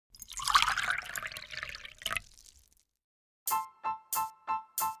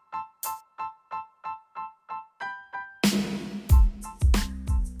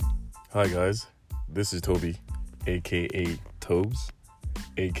Hi guys, this is Toby, aka Tobes,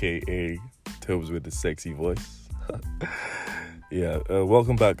 aka Tobes with the sexy voice.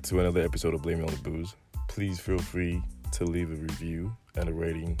 Welcome back to another episode of Blame Me on the Booze. Please feel free to leave a review and a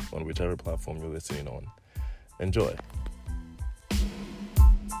rating on whichever platform you're listening on. Enjoy.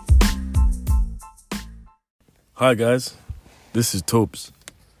 Hi guys, this is Tobes.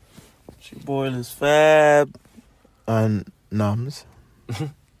 It's your boy is Fab and Nums.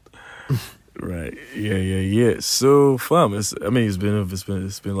 Right, yeah. So, fam, it's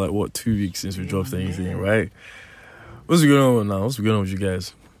been like what 2 weeks since we dropped anything, right? What's going on now? What's going on with you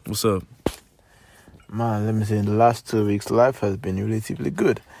guys? What's up? Man, let me say, in the last 2 weeks, life has been relatively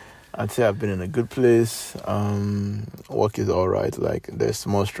good. I'd say I've been in a good place. Work is all right. Like, there's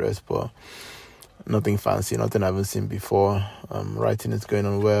small stress, but nothing fancy, nothing I haven't seen before. Writing is going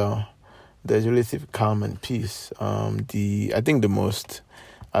on well. There's relative calm and peace. I think the most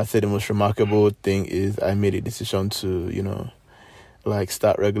remarkable thing is I made a decision to,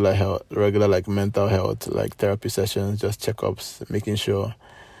 start regular like mental health, like therapy sessions, just checkups, making sure,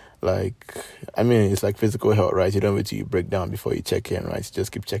 it's like physical health, right? You don't wait till you break down before you check in, right? You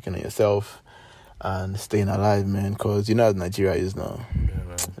just keep checking on yourself and staying alive, man, because you know how Nigeria is now. Yeah,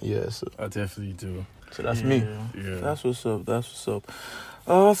 man. Yeah, so I definitely do. So that's me. Yeah. That's what's up.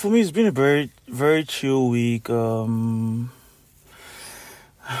 For me, it's been a very, very chill week.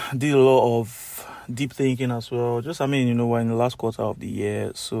 Did a lot of deep thinking as well. We're in the last quarter of the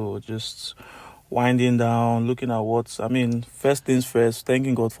year, so just winding down, looking at first things first,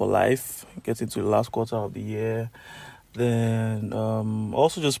 thanking God for life, getting to the last quarter of the year. Then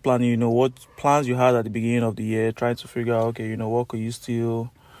also just planning, what plans you had at the beginning of the year, trying to figure out, what could you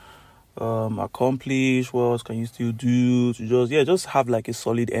still accomplish, what else can you still do to just have like a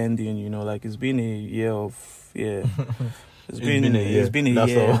solid ending, it's been a year of It's been a year. It's been a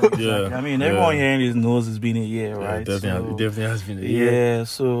That's year. all. Yeah. Everyone hearing this knows it's been a year, right? It definitely has been a year. Yeah,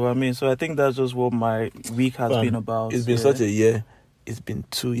 so I think that's just what my week has been about. It's been such a year. It's been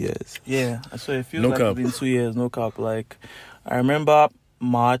 2 years. Yeah, so it feels No like cap. it's been 2 years, no cap. Like, I remember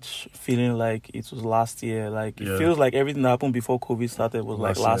March feeling like it was last year. Like, it feels like everything that happened before COVID started was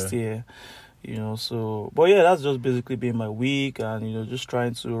like last year. But yeah, that's just basically been my week, and, just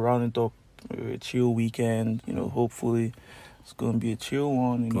trying to round it up a chill weekend, hopefully. It's going to be a chill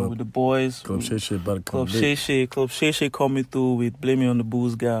one, with the boys. Club Shay about to come. Club Shay coming through with Blame Me on the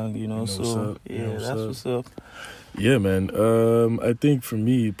Booze gang, what's so, up. that's what's up. Yeah, man. I think for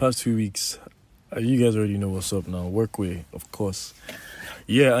me, past 2 weeks, you guys already know what's up now. Workway, of course.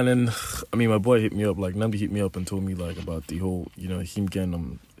 Yeah, and then, my boy hit me up, Namdi hit me up and told me, about the whole, him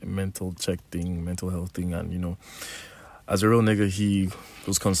getting a mental health thing, and, as a real nigga, he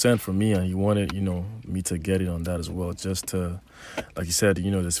was concerned for me, and he wanted, me to get it on that as well, just to, like you said,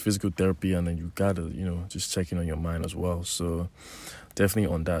 there's physical therapy, and then you gotta, just check in on your mind as well. So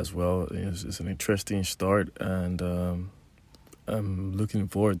definitely on that as well. It's an interesting start, and I'm looking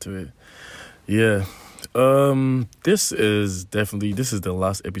forward to it. Yeah. This is the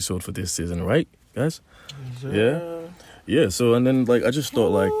last episode for this season, right, guys? Yeah. So, and then, I just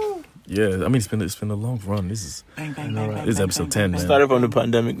thought, it's been a long run. This is episode 10, man. Started from the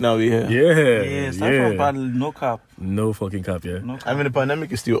pandemic, now we're here. Yeah, started from no cap. No fucking cap, yeah. No cap. The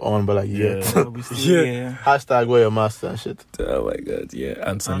pandemic is still on, but We still, Yeah. Hashtag wear your mask and shit. Oh my God, yeah.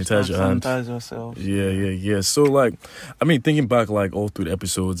 And sanitize your hands. Sanitize yourself. Yeah. So, thinking back, all through the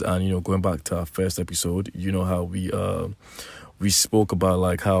episodes, and, going back to our first episode, how we spoke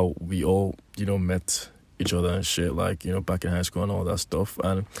about, how we all, met each other and shit, back in high school and all that stuff.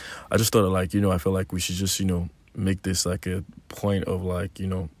 And I just thought I feel like we should just, make this, a point of, where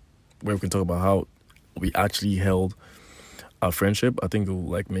we can talk about how we actually held our friendship. I think it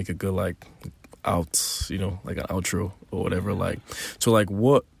will, make a good, an outro or whatever.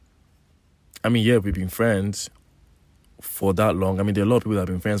 What... we've been friends for that long. There are a lot of people that have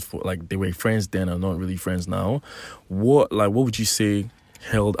been friends for, they were friends then and not really friends now. What would you say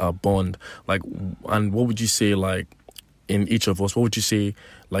held our bond? And what would you say, in each of us, what would you say,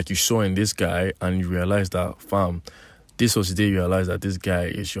 you saw in this guy and you realized that, fam, this was the day you realized that this guy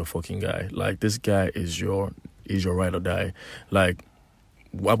is your fucking guy. This guy is your ride or die. At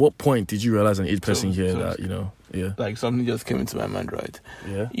what point did you realize in each person here that, yeah? Something just came into my mind, right?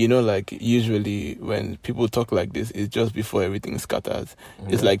 Yeah. Usually when people talk like this, it's just before everything scatters. Yeah.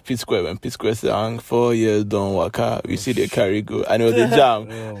 It's like P Square. When P Square sang 4 years don't work out, we see the carry go. And it was a jam.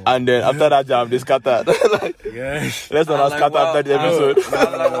 And then after that jam, they scattered. Let's not scatter after the episode.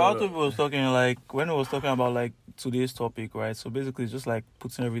 While people was talking, when it was talking about, today's topic, right? So basically, it's just,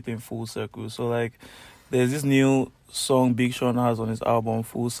 putting everything full circle. So, there's this new song Big Sean has on his album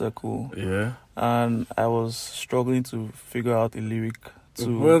Full Circle, Yeah. and I was struggling to figure out a lyric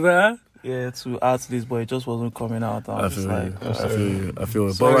Well, that? to add to this, but it just wasn't coming out. I feel you. I feel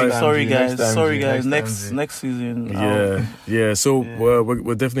it. Sorry, But, sorry Next guys. time, Sorry G, guys. next Next season. yeah. So Yeah.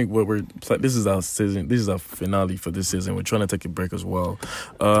 we're definitely this is our season. This is our finale for this season. We're trying to take a break as well.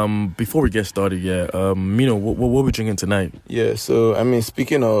 Before we get started, Mino, what we drinking tonight? Yeah, so I mean,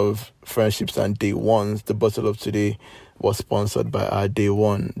 speaking of friendships and day ones, the bottle of today was sponsored by our day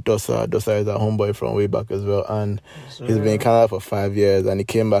one, Dosa. Dosa is our homeboy from way back as well, and he's been in Canada for 5 years, and he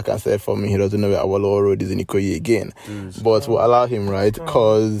came back and said for me he doesn't know where Awolowo Road is in Ikoyi again. But we'll allow him, right,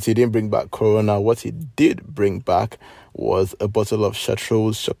 because he didn't bring back Corona. What he did bring back was a bottle of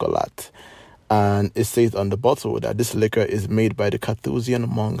Chartreuse chocolate. And it says on the bottle that this liquor is made by the Carthusian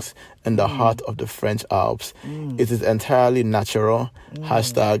monks in the heart of the French Alps. It is entirely natural.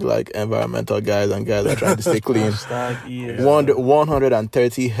 Hashtag like environmental guys and guys are trying to stay clean. Yeah.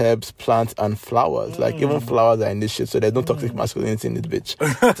 130 herbs, plants, and flowers. Like even flowers are in this shit, so there's no toxic masculinity in this bitch.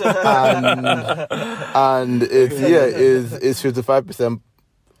 and it's 55%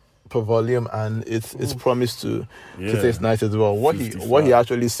 per volume, and it's promised to taste nice as well. What he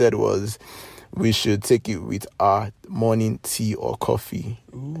actually said was, we should take it with our morning tea or coffee.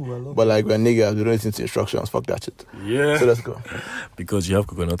 But like we're niggas, we don't listen to instructions. Fuck that shit. Yeah. So let's go. Because you have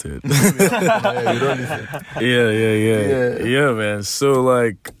coconut head. Yeah, you don't listen. Yeah, man. So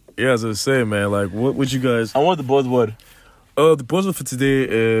like, as I was saying, man, like, what would you guys? I want the buzzword. The buzzword for today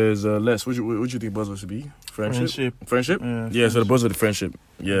is Les. What do you think buzzword should be? Friendship. Yeah. So the buzzword is friendship.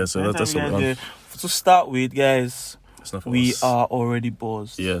 Yeah. So that's what we're on. To start with, guys. It's not for We us. are already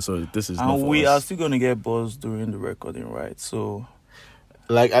buzzed. Yeah, so this is not And for we us. are still going to get buzzed during the recording, right? So,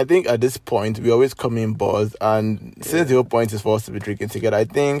 Like, I think at this point, we always come in buzzed, and since the whole point is for us to be drinking together, I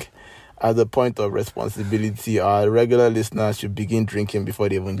think at the point of responsibility, our regular listeners should begin drinking before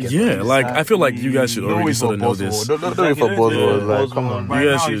they even get Yeah, like, I feel like you guys should Don't already wait sort for of know this. buzzword. Don't wait for buzzword. Like, come on. Right You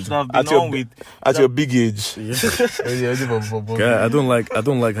now, guys you should- should have at been your- on with... At your big age. Yeah. God, I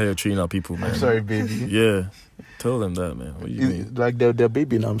don't like how you're treating our people, man. I'm sorry, baby. Yeah. Tell them that, man. What do you mean? It's like they're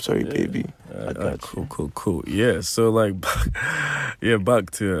baby now. I'm sorry, baby. I got you. Cool. Yeah. So like,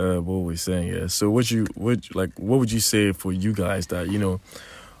 back to what we were saying. Yeah. So what would you say for you guys that, you know,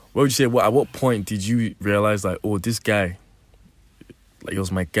 what would you say? At what point did you realize like, oh, this guy, like, it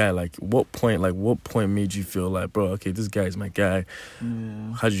was my guy? Like, what point made you feel like, bro, okay, this guy is my guy?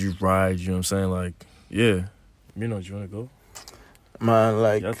 Yeah. How did you ride? You know what I'm saying? Like, yeah. You know, do you want to go? Man,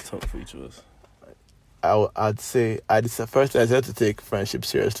 like, You have to talk for each of us. I'd say I decided to take friendship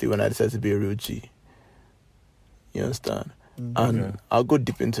seriously when I decided to be a real G. You understand? And Okay. I'll go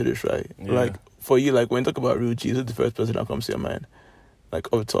deep into this, right? Yeah. Like, for you, like, when you talk about real G's, who's the first person that comes to your mind?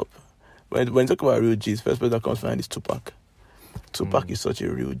 Like, off the top. When you talk about real G's, first person that comes to mind is Tupac. Tupac is such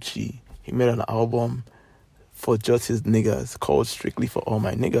a real G. He made an album for just his niggas called Strictly for All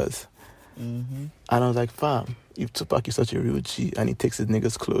My Niggas. Mm-hmm. And I was like, fam, if Tupac is such a real G and he takes his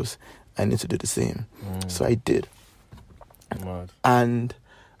niggas close, I need to do the same. So I did. Mad. And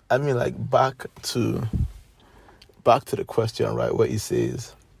I mean, like, back to the question, right, where he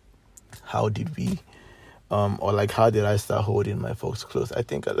says, how did we or like, how did I start holding my folks close? I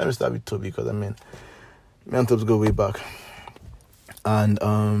think let me start with Toby, because I mean, me and Toby go way back. And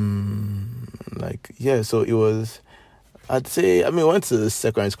so it was, I'd say, I mean, we went to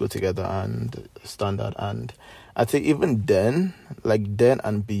secondary school together and standard, and I'd say even then, like then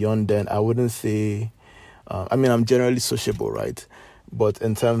and beyond then, I wouldn't say, I mean, I'm generally sociable, right? But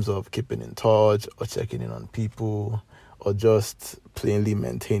in terms of keeping in touch or checking in on people or just plainly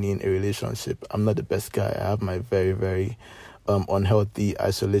maintaining a relationship, I'm not the best guy. I have my very, very unhealthy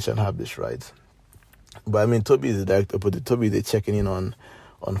isolation habits, right? But I mean, Toby is the direct opposite. Toby is a checking in on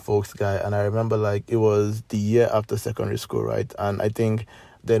folks guy. And I remember, like, it was the year after secondary school, right? And I think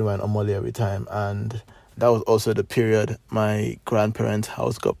then we're in Omole every time. And that was also the period my grandparents'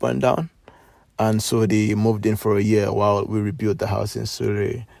 house got burned down. And so they moved in for a year while we rebuilt the house in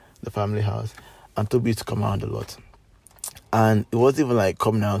Surrey, the family house. And Toby used to come around a lot. And it wasn't even like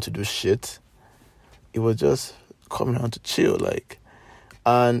coming around to do shit. It was just coming around to chill, like.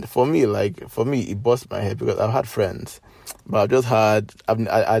 And for me, it bust my head because I've had friends, but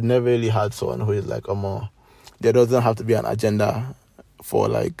I'd never really had someone who is like, there doesn't have to be an agenda for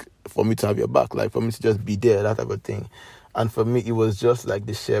me to have your back, like for me to just be there, that type of thing. And for me, it was just like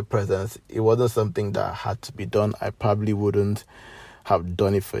the shared presence. It wasn't something that had to be done. I probably wouldn't have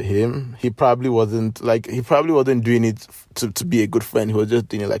done it for him. He probably wasn't doing it to be a good friend. He was just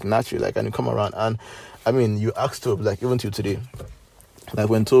doing it like naturally, like, and you come around. And I mean, you asked Toby, like, even till today, Like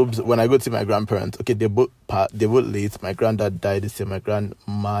when I go to my grandparents, okay, they both late. My granddad died this year. My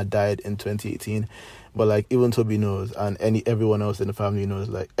grandma died in 2018. But like even Toby knows, and everyone else in the family knows.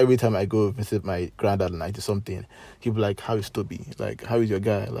 Like every time I go visit my granddad at 90 something, he'll be like, "How is Toby? Like, how is your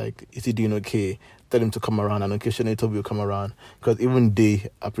guy? Like, is he doing okay?" Tell him to come around, and occasionally Toby will come around because even they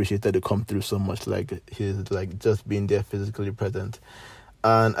appreciated the come through so much. Like his like just being there physically present,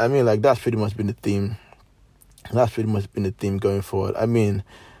 and I mean like that's pretty much been the theme. That's pretty much been the theme going forward. I mean,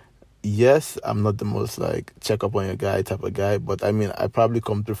 yes, I'm not the most like check up on your guy type of guy, but I mean, I probably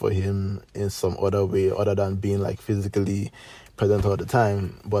come through for him in some other way other than being like physically present all the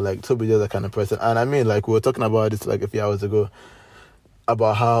time. But like Toby is that kind of person, and I mean, like we were talking about this like a few hours ago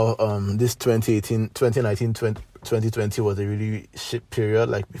about how this 2020 was a really shit period,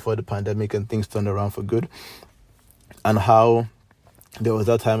 like before the pandemic and things turned around for good, and how there was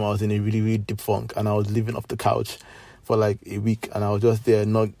that time I was in a really, really deep funk and I was living off the couch for like a week and I was just there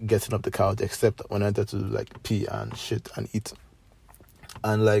not getting off the couch except when I wanted to like pee and shit and eat.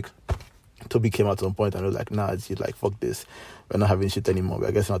 And like Toby came out at some point and was like, "Nah, G, like fuck this. We're not having shit anymore.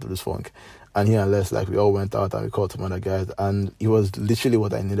 We're getting out of this funk." And he and Les, like we all went out and we called some other guys and it was literally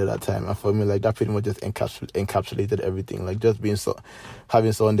what I needed at that time. And for me, like that pretty much just encapsulated everything. Like just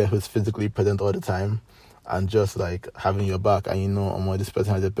having someone there who's physically present all the time. And just like having your back, and you know, this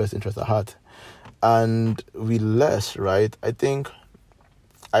person has the best interest at heart. And with Les, right? I think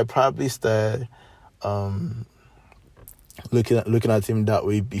I probably started looking at him that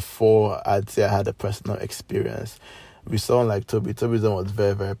way before I'd say I had a personal experience. We saw like Toby's one was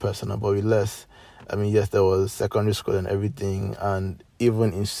very, very personal, but with Les, I mean, yes, there was secondary school and everything, and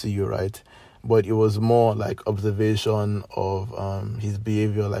even in CU, right? But it was more like observation of his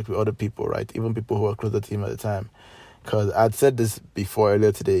behavior, like with other people, right? Even people who were closer to him at the time. Because I'd said this before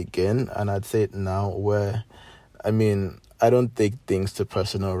earlier today again, and I'd say it now, where, I mean, I don't take things too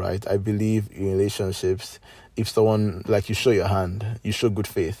personal, right? I believe in relationships, if someone, like you show your hand, you show good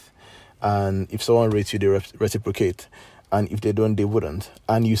faith. And if someone rates you, they reciprocate. And if they don't, they wouldn't.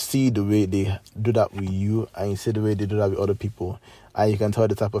 And you see the way they do that with you, and you see the way they do that with other people. And you can tell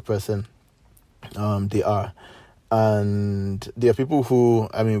the type of person they are. And there are people who,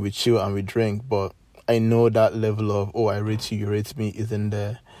 I mean, we chill and we drink, but I know that level of, oh, I rate you, you rate me, isn't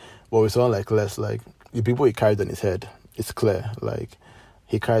there. But with someone like Les, like, the people he carries on his head, it's clear, like,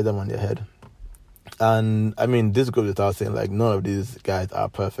 he carries them on their head. And, I mean, this goes without saying, like, none of these guys are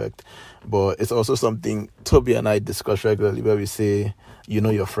perfect, but it's also something Toby and I discuss regularly, where we say, you know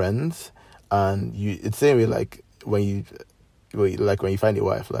your friends, and it's the same way, like, when you find a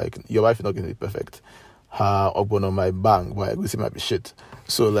wife, like, your wife is not going to be perfect. Her ogbono might bang, but Egusi might be shit.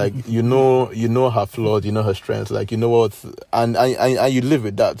 So, like, you know her flaws, you know her strengths, like, you know what, and you live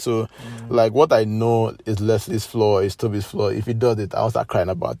with that. So, like, what I know is Leslie's flaw, is Toby's flaw. If he does it, I'll start crying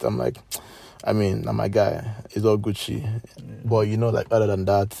about it. I'm like, I mean, I'm my guy. It's all Gucci. But, you know, like, other than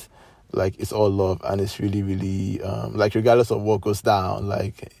that, like, it's all love, and it's really, really, like, regardless of what goes down,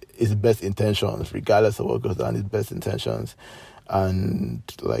 like, it's best intentions. Regardless of what goes down, it's best intentions. And,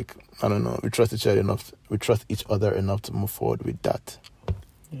 like, I don't know, we trust each other enough. We trust each other enough to move forward with that.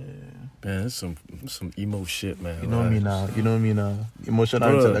 Yeah. Man, that's some emo shit, man. You know me now. Emotional,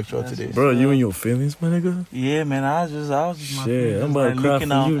 intellectual today. Bro, you and your feelings, my nigga? Yeah, man, I was just my shit, I'm feelings, about to cry for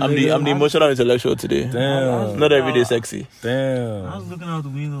you, I'm the emotional intellectual today. Damn. Not every day sexy. Damn. I was looking out the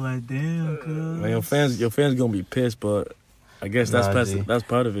window like, damn, cuz. Man, your fans gonna be pissed, but I guess that's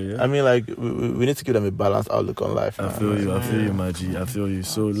part of it, yeah? I mean, like, we need to give them a balanced outlook on life. I feel you, my G. I feel you.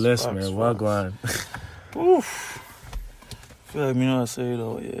 So, Les, man, why go on? Oof. I feel like me not say it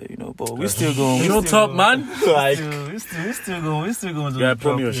all, yeah, you know, but we still going. You don't talk, man. Like, we still going. Yeah,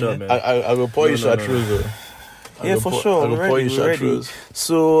 pour me a shot, man. I will pour you Chartreuse, though. Yeah, for sure. I will pour you Chartreuse.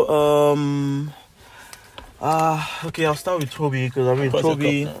 So, okay, I'll start with Toby, because I mean,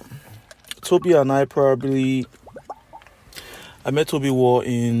 Toby and I probably, I met Toby War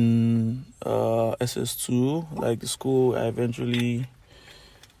in SS2, like the school I eventually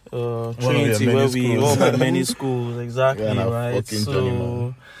Trinity, where we all met many schools, exactly, right?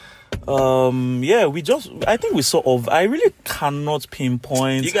 So, I think we sort of, I really cannot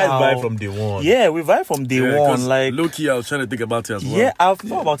pinpoint. You guys vibe from day one. Yeah, we vibe from day one. Like, low key, I was trying to think about it as well. Yeah, I've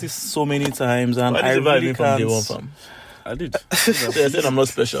thought about it so many times, and I really from day one, fam. I did. I said I'm not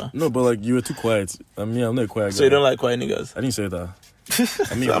special. No, but like you were too quiet. I mean, I'm not a quiet guy. So you don't like quiet niggas? I didn't say that.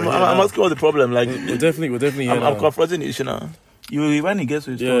 I mean, I'm asking what's the problem. Like, we're definitely. I'm confronting the issue now. You when he gets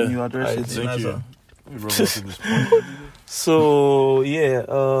to his turn, you address it. Thank you. So we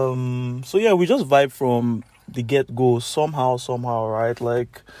just vibe from the get go somehow, right?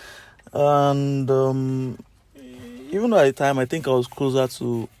 Like, and even though at the time I think I was closer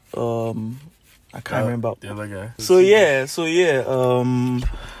to I can't remember. The other guy. So yeah.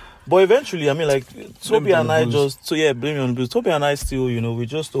 But eventually, I mean, like Toby and I just blame me on the blues. Toby and I still, we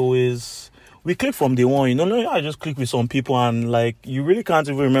just always we click from day one. I just click with some people and like you really can't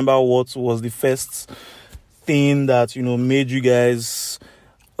even remember what was the first thing that made you guys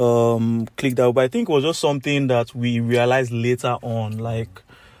click that. But I think it was just something that we realized later on. Like,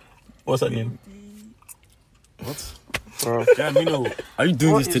 what's that name? What? Damn, are you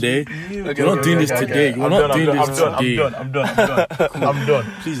doing this today? We're not doing this today. We're not doing this today. I'm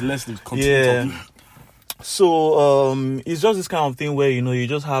done. Please, Leslie, continue talking. So, it's just this kind of thing where, you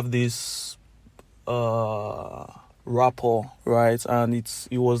just have this rapport, right? And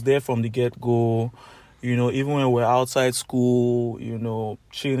it was there from the get-go. Even when we're outside school,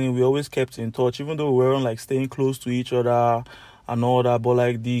 chilling, we always kept in touch, even though we weren't like staying close to each other and all that. But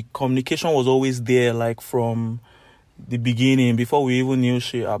like the communication was always there, like from the beginning, before we even knew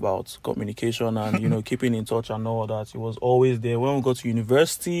shit about communication and keeping in touch and all that. It was always there. When we got to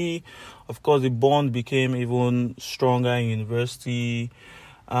university, of course the bond became even stronger in university.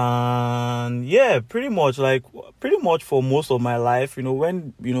 And yeah, pretty much for most of my life,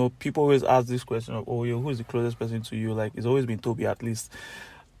 when people always ask this question of, oh, who is the closest person to you? Like, it's always been Toby, at least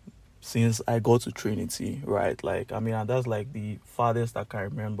since I got to Trinity, right? Like, I mean, and that's like the farthest I can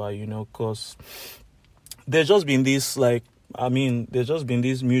remember, because there's just been this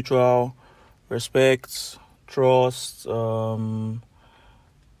mutual respect, trust, and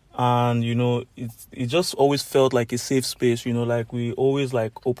it just always felt like a safe space. Like we always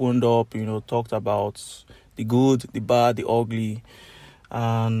like opened up, talked about the good, the bad, the ugly,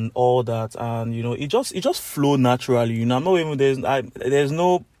 and all that. And it just flowed naturally. I'm not even there's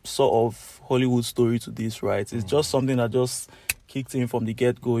no sort of Hollywood story to this, right? It's just something that just kicked in from the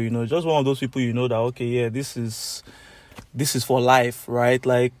get-go. Just one of those people that, okay, yeah, this is for life, right?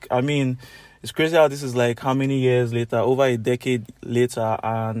 Like, I mean, it's crazy how this is like how many years later, over a decade later,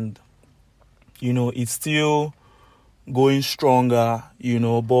 and it's still going stronger,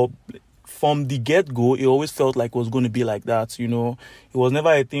 but from the get-go it always felt like it was going to be like that. It was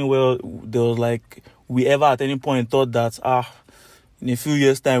never a thing where there was like we ever at any point thought that in a few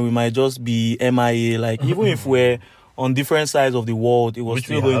years time we might just be MIA. Like, even if we're on different sides of the world, it was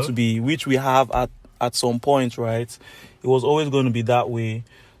still going to be, which we have at some point, right? It was always going to be that way.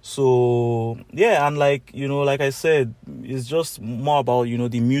 So yeah, and like like I said, it's just more about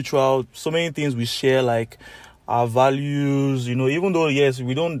the mutual, so many things we share, like our values, even though yes,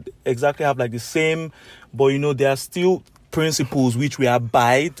 we don't exactly have like the same, but there are still principles which we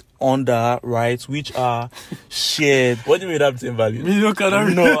abide under, right, which are shared. What do you mean have the same values?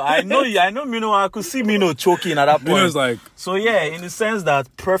 I know, I could see Mino choking at that point. Mino's like, so yeah, in the sense that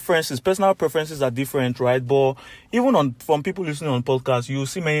personal preferences are different, right? But even from people listening on podcasts, you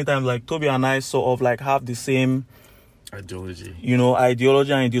see many times like Toby and I sort of like have the same ideology,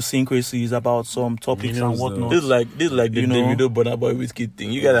 ideology and idiosyncrasies about some topics and whatnot. This is like the Davido Burna Boy Whiskey thing.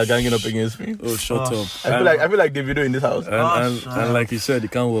 You guys are ganging up against me. Oh, shut up! I feel like Davido in this house. And like you said,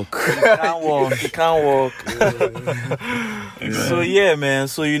 it can't work. It can't work. So yeah, man.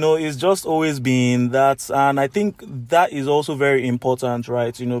 So it's just always been that, and I think that is also very important,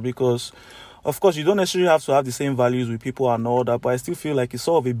 right? Because of course you don't necessarily have to have the same values with people and all that, but I still feel like it's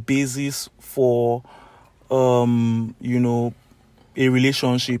sort of a basis for a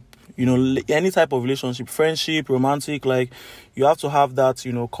relationship, any type of relationship, friendship, romantic, like you have to have that,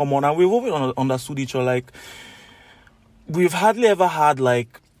 common. And we've always understood each other. Like, we've hardly ever had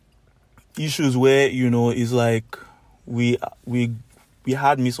like issues where, it's like we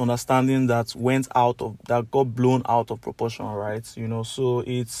had misunderstanding that got blown out of proportion, right? So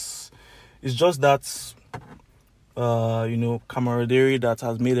it's just that, camaraderie that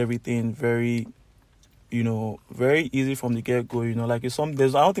has made everything very, very easy from the get-go. Like I don't think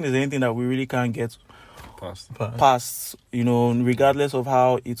there's anything that we really can't get past, regardless of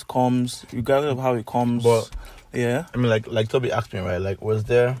how it comes. But yeah, I mean, like Toby asked me, right? Like, was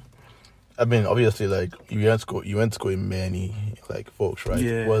there? I mean, obviously, like you went to school with many like folks, right?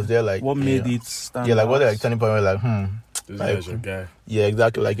 Yeah. Was there like what made it stand? Yeah, like what like turning point? Where, like, this like, guy's your guy. Yeah,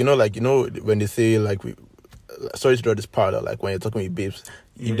 exactly. Like when they say like sorry to draw this parallel, like when you're talking with babes,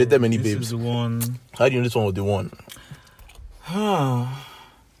 you did that many babes. This is the one. How do you know this one was the one?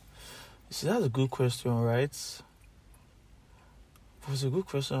 See, that's a good question, right? It was a good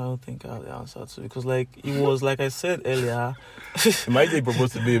question. I don't think I have the answer to, because like it was like I said earlier. Imagine you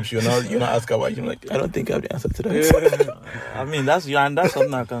propose to babe, you're not ask her why. You're like, I don't think I have the answer to that. I mean, that's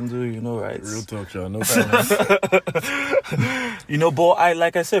something I can do, right? Real talk, y'all. No problem. But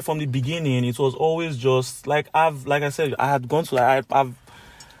like I said from the beginning, it was always just like I had gone to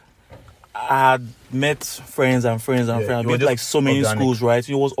I had met friends and friends and friends. I met like so many schools, right?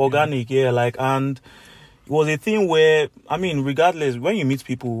 It was organic, and it was a thing where, I mean, regardless, when you meet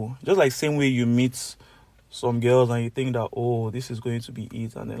people, just like same way you meet some girls and you think that, oh, this is going to be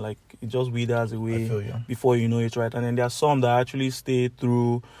it, and then like it just withers away before you know it, right? And then there are some that actually stay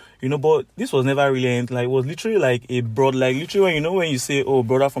through, but this was never really anything. Like, it was literally like a broad, like literally when you say, oh,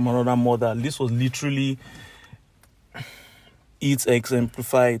 brother from another mother, this was literally it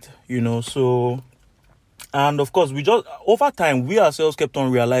exemplified, so. And of course, we just, over time, we ourselves kept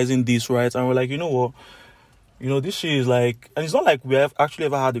on realizing this, right? And we're like, you know what? This shit is like, and it's not like we have actually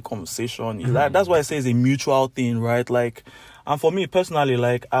ever had a conversation. That's why I say it's a mutual thing, right? Like, and for me personally,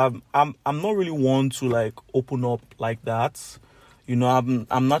 like, I'm not really one to like open up like that.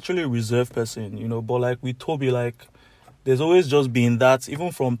 I'm naturally a reserved person, but like with Toby, like, there's always just been that,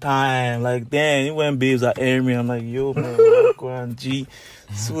 even from time, like, then when babes are airing me, I'm like, yo, man, go on, G,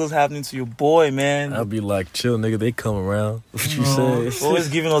 see what's happening to your boy, man. I'll be like, chill, nigga, they come around. What you say? Always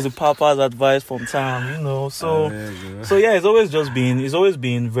giving us the papa's advice from time, so, it's always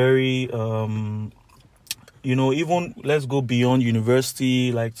been very, even let's go beyond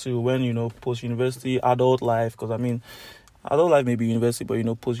university, like to when, post-university, adult life, because I mean, adult life may be university, but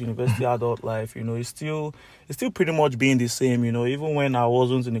post-university adult life, it's still pretty much being the same, even when I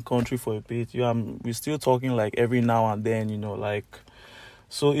wasn't in the country for a bit, we're still talking like every now and then, like,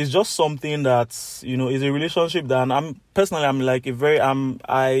 so it's just something that's, is a relationship that I'm like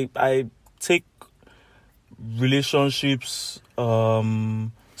I take relationships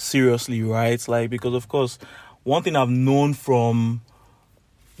seriously, right? Like, because of course, one thing I've known from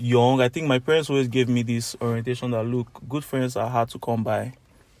young, I think my parents always gave me this orientation that, look, good friends are hard to come by,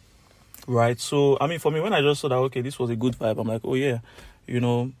 right? So I mean, for me, when I just saw that, okay, this was a good vibe, I'm like, oh yeah,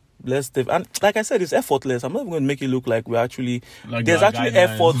 and like I said, it's effortless. I'm not going to make it look like we're actually like there's actually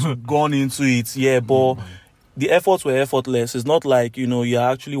effort gone into it, but the efforts were effortless. It's not like you're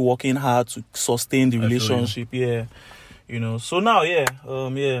actually working hard to sustain the relationship, so now,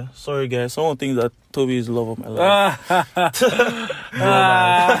 sorry guys, someone thinks that Toby is the love of my life.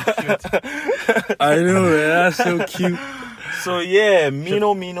 I know, man, that's so cute. So yeah,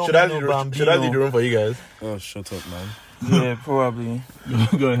 Mino, Bambino. Should I leave the room for you guys? Oh, shut up, man. Yeah, probably.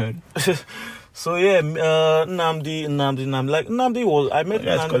 Go ahead. So yeah, Nnamdi. Like, Nnamdi was, I met. You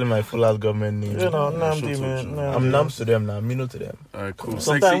guys calling my full ass government name. Nnamdi, man. I'm Nams to them now. Mino to them. Alright, cool.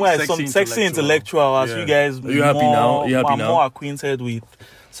 Sometimes some sexy intellectual, as you guys are you happy now? I'm more acquainted with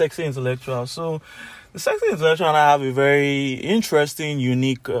sexy intellectual. So the sexy intellectual and I have a very interesting,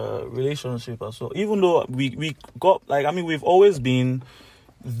 unique relationship as well. Even though we got, like, I mean, we've always been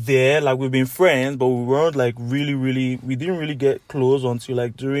there, like, we've been friends, but we weren't like we didn't really get close until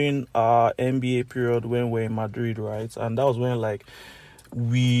like during our MBA period when we're in Madrid, right? And that was when like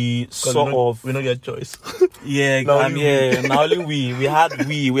we don't get choice. Now only we had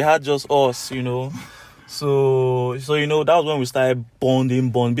just us, so that was when we started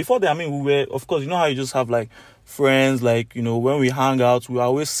bonding. Before that, I mean, we were, of course, how you just have like friends, like, when we hang out, we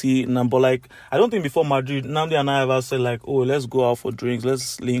always see, but like, I don't think before Madrid, Nnamdi and I ever said like, oh, let's go out for drinks,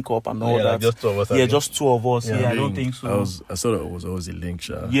 let's link up and all that. Like just two of us. Just two of us. I don't think so. I thought it was always a link,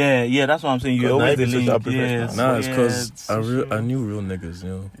 Sha. Yeah, that's what I'm saying. You're always the link. It's because I knew real niggas,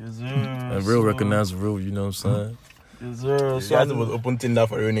 and real recognize real, you know what I'm saying? So I was open Tinder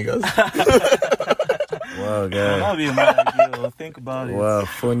for real niggas. Wow, guy. That'll be my idea. Think about it. Wow,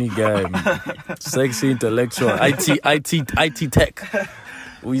 funny guy. Sexy intellectual. IT tech.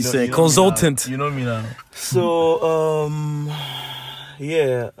 What you say? Consultant. You know me now. So,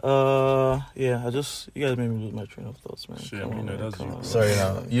 you guys made me lose my train of thoughts, man. Sorry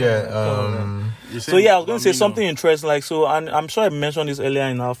now. So I was going to say something interesting. Like, so, and I'm sure I mentioned this earlier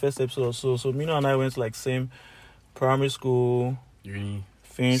in our first episode. So Mino and I went to like same primary school, uni.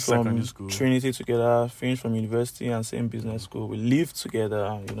 Finished from Trinity together, finished from university and same business school. We lived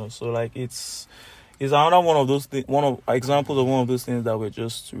together, so like it's another one of those examples of one of those things that were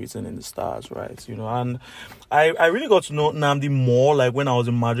just written in the stars, right? And I really got to know Nnamdi more like when I was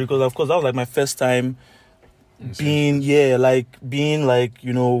in Madrid, because of course that was like my first time being we're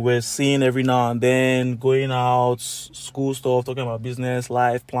seeing every now and then, going out, school stuff, talking about business,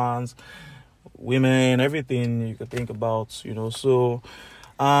 life plans, women, everything you could think about, so.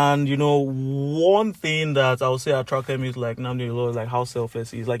 And one thing that I would say attracted me to like Nnamdi a lot is like how selfless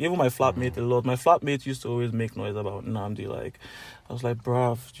he is. Like even my flatmate a lot. My flatmate used to always make noise about Nnamdi. Like I was like,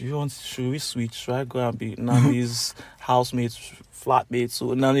 bruv, should we switch? Should I go and be Nnamdi's housemate, flatmate, so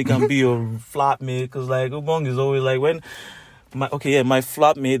Nnamdi can be your flatmate? Because like Ubong is always like when my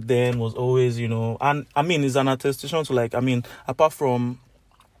flatmate then was always, and I mean it's an attestation to like, I mean, apart from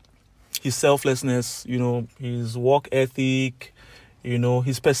his selflessness, his work ethic,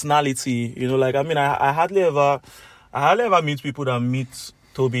 his personality, like, I mean, I hardly ever meet people that meet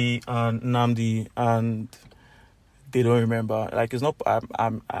Toby and Nnamdi and they don't remember. Like, it's not,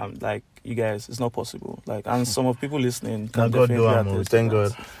 I'm like, you guys, it's not possible. Like, and some of people listening can definitely attest. Thank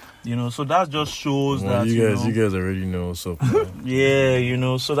God. So that just shows that you guys already know what's up.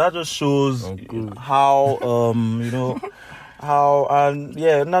 Yeah, so that just shows how how and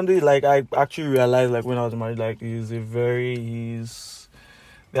yeah, Nnamdi, like I actually realized like when I was married, like he's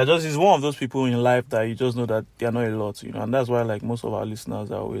one of those people in life that you just know that they are not a lot, and that's why like most of our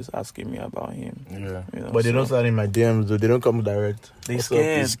listeners are always asking me about him. Yeah. But they don't start in my DMs though, they don't come direct.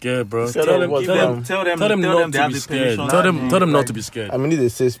 They're scared, bro. Tell them not to be scared. Tell them not to be scared. I mean, it's a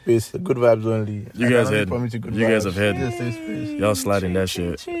safe space, good vibes only. You guys have heard. It's a safe space. Y'all sliding that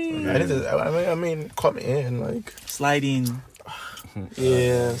shit. I mean, come in, like sliding.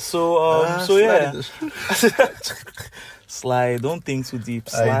 Yeah. So yeah. Slide. Don't think too deep.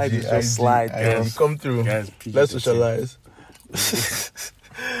 Slide is just slide. Guys. Come through. Guys, let's socialize.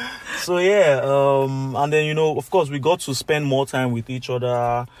 So yeah. And then of course we got to spend more time with each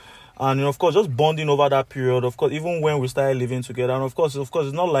other, and of course just bonding over that period. Of course, even when we started living together, and of course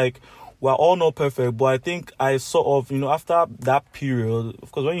it's not like we're all not perfect, but I think I sort of, after that period,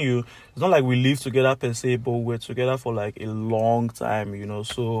 of course, it's not like we lived together per se, but we're together for like a long time,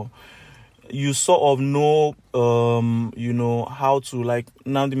 so you sort of know, how to, like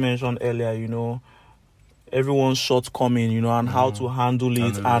Nnamdi mentioned earlier, everyone's shortcoming, and how to handle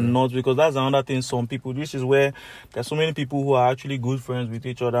it and not, because that's another thing some people, which is where there's so many people who are actually good friends with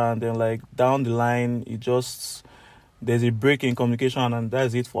each other, and then like down the line, there's a break in communication, and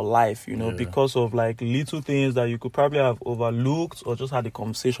that's it for life, because of like little things that you could probably have overlooked or just had a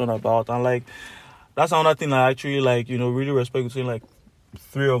conversation about. And like, that's another thing I actually like, really respect between like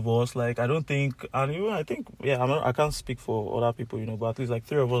three of us. Like, I don't think, and even I think, I can't speak for other people, but at least like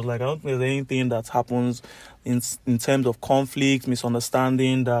three of us, like, I don't think there's anything that happens in terms of conflict,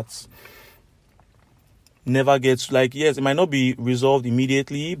 misunderstanding that never gets, like, yes, it might not be resolved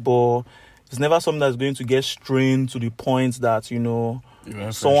immediately, but it's never something that's going to get strained to the point that,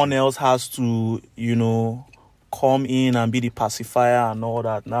 someone else has to, come in and be the pacifier and all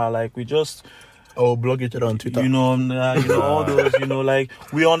that. Now, like, we just... blog each other on Twitter. All those, like,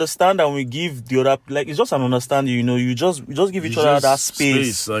 we understand and we give the other... Like, it's just an understanding, you just give each other that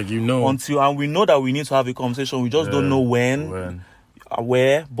space. Like, and we know that we need to have a conversation. We just don't know where,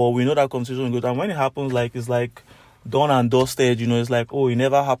 but we know that conversation will go. And when it happens, like, it's like... done and dusted, it's like, it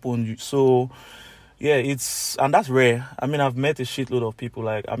never happened. So yeah, and that's rare. I mean, I've met a shitload of people.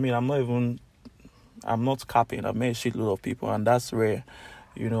 Like, I mean, I'm not capping. I've met a shitload of people, and that's rare,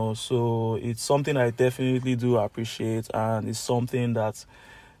 so it's something I definitely do appreciate, and it's something that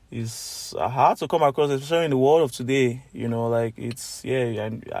is hard to come across, especially in the world of today. Like, it's,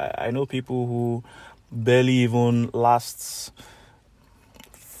 I know people who barely even last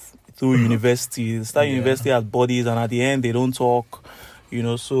through university. They start university as buddies, and at the end they don't talk,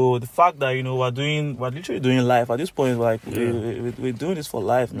 so the fact that we're literally doing life at this point, like we're doing this for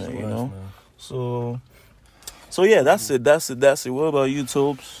life, man. Man. So yeah, that's it. What about you,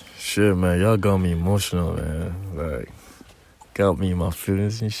 Tobes? Shit, man, y'all got me emotional, man. Like, got me in my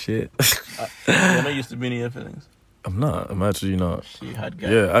feelings and shit. You're not used to being in your feelings. I'm actually not. She had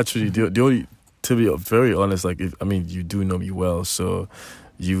guys. Yeah, actually, the only, to be very honest, like, you do know me well, so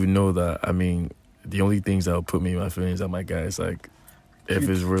you know that, I mean, the only things that will put me in my feelings are my guys, like, if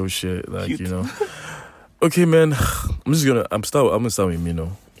it's real shit, like, Okay, man, I'm gonna start with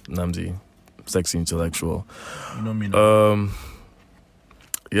Mino, Nnamdi, sexy intellectual. Mino.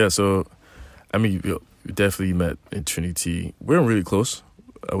 Yeah, so, I mean, we definitely met in Trinity. We weren't really close.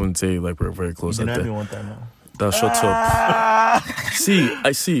 I wouldn't say, like, we're very close. You denied me one time now. That shut up.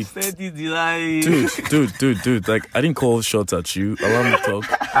 I see. Steady delay. Dude. Like, I didn't call shots at you. Allow me to talk.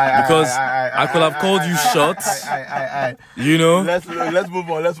 Because I could have called you shots. Let's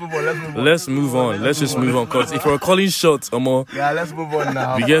move on. Let's just move on. Because if we're calling shots, let's move on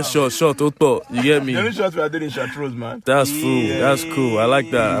now. We get shot. You get me? The only shots we are doing is Chartreuse, man. That's cool. That's cool. I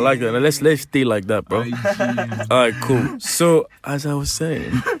like that. Now, let's stay like that, bro. Alright, cool. So, as I was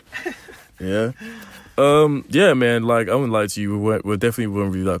saying, yeah. Yeah, man, like, I wouldn't lie to you, we definitely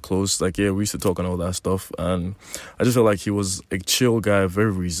weren't really that close. Like, yeah, we used to talk and all that stuff, and I just felt like he was a chill guy,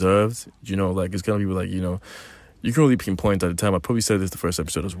 very reserved, like, it's kind of people like, you can really pinpoint at the time. I probably said this the first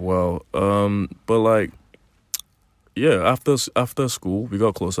episode as well. But like, yeah, after school, we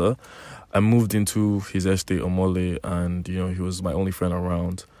got closer. I moved into his estate on Mole, and, he was my only friend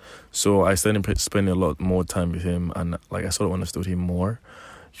around. So I started spending a lot more time with him, and like, I sort of understood him more.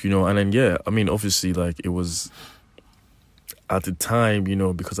 And then, yeah, I mean, obviously, like, it was at the time,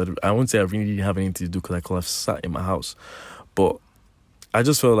 because I wouldn't say I really didn't have anything to do because I could have sat in my house. But I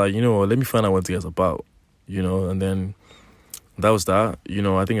just felt like, let me find out what this guy's about, and then that was that.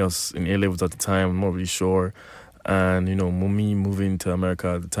 I think I was in A-levels at the time, I'm not really sure. And, me moving to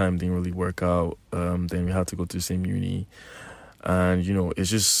America at the time didn't really work out. Then we had to go to the same uni. And, it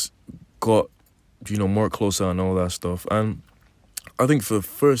just got, more closer and all that stuff. And I think for the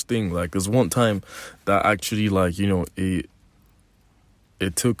first thing, like, there's one time that actually, like, it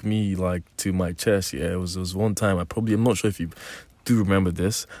took me, like, to my chest. Yeah, it was one time, I'm not sure if you do remember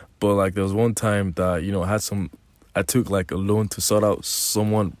this, but, like, there was one time that, I took, like, a loan to sort out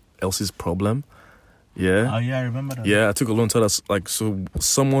someone else's problem. Yeah. Oh, yeah, I remember that. Yeah, I took a loan to that, like, so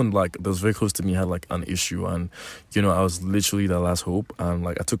someone, like, that was very close to me had, like, an issue, and, I was literally the last hope, and,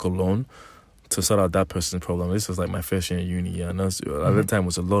 like, I took a loan to sort out that person's problem. This was like my first year in uni, and at the time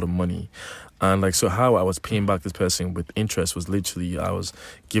was a lot of money. And like, so how I was paying back this person with interest was literally, I was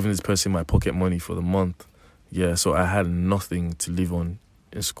giving this person my pocket money for the month. Yeah, so I had nothing to live on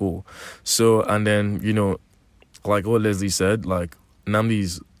in school. So, and then, like what Leslie said, like,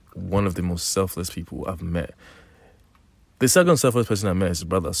 Namdi's one of the most selfless people I've met. The second selfless person I met is his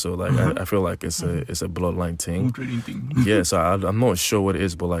brother, so like, I feel like it's a bloodline thing. Yeah, so I'm not sure what it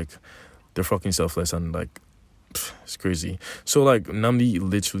is, but like, they're fucking selfless, and like, it's crazy. So like, Namdi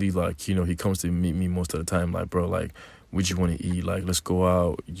literally, like, he comes to meet me most of the time, like, bro, like, what you want to eat? Like, let's go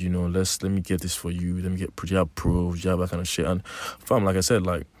out, let me get this for you, let me get job proof, job, that kind of shit. And fam, like I said,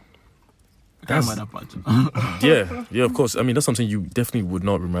 like, that's, yeah, of course. I mean, that's something you definitely would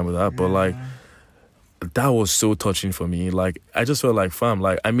not remember that, but like, that was so touching for me. Like, I just felt like, fam,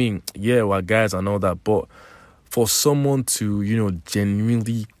 like, I mean, yeah, we're guys and all that, but for someone to,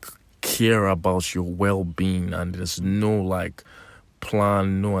 genuinely care about your well-being, and there's no like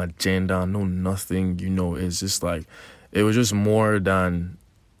plan, no agenda, no nothing, it's just like, it was just more than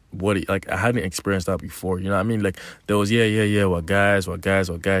what like, I hadn't experienced that before, what I mean? Like, there was we're guys, that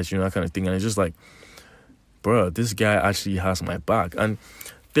kind of thing, and it's just like, bro, this guy actually has my back. And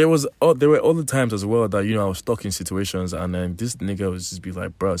there were other times as well that, I was stuck in situations, and then this nigga would just be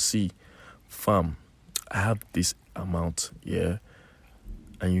like, bro, see, fam, I have this amount, yeah,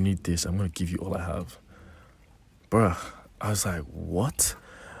 and you need this, I'm going to give you all I have. Bruh, I was like, what?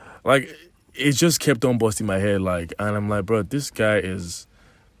 Like, it just kept on busting my head, like, and I'm like, bro, this guy is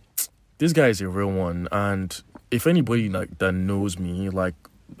a real one. And if anybody, like, that knows me, like,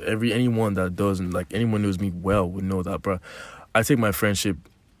 anyone that doesn't, like, anyone knows me well would know that, bro, I take my friendship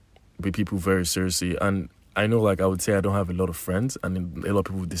with people very seriously. And I know, like, I would say I don't have a lot of friends, and a lot of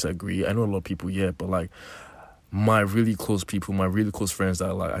people disagree. I know a lot of people, yeah, but, like, my really close people, my really close friends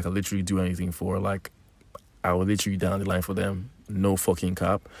that, like, I can literally do anything for, like, I will literally down the line for them. No fucking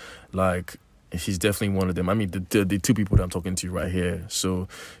cap. Like, he's definitely one of them. I mean, the two people that I'm talking to right here. So,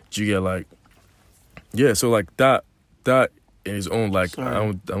 do you get, like, yeah, so, like, that in his own, like, sorry,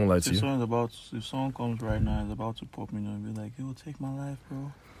 I don't lie to you. If someone comes right now and is about to pop me and be like, "It will take my life,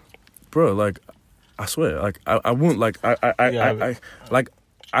 bro." Bro, like, I swear, like, I won't, like, I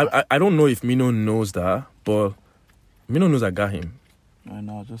don't know if Mino knows that, but Mino knows I got him. I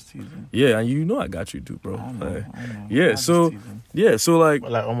know, just teasing. Yeah, and I got you too, bro. I know. Yeah, so like,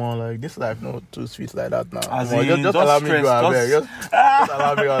 But like, like, this life not too sweet like that now. Just allow me to go out there. Just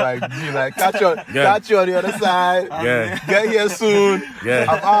allow me to, like, be like, catch you on the other side. Yeah. Get here soon. Yeah.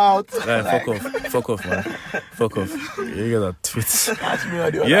 I'm out. Yeah, fuck off, man. Fuck off. You get that twits. Catch me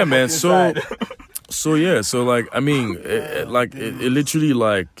on the other Yeah, man. side. So like, I mean, it literally,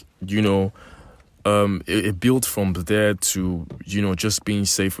 like, it built from there to, just being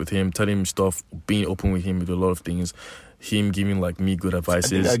safe with him, telling him stuff, being open with him with a lot of things, him giving, like, me good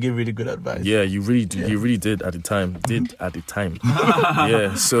advices. I give really good advice. Yeah, you really do. Yeah. You really did at the time.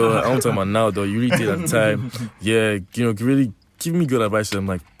 Yeah, so I'm talking about now, though. You really did at the time. Yeah, really give me good advice. I'm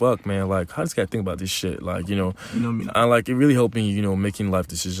like, fuck, man, like, how does this guy think about this shit? Like, and, like, it really helped me, making life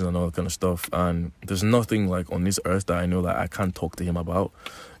decisions and all that kind of stuff. And there's nothing, like, on this earth that I know that I can't talk to him about.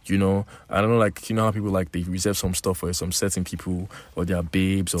 I don't know, like, how people, like, they reserve some stuff for some certain people, or their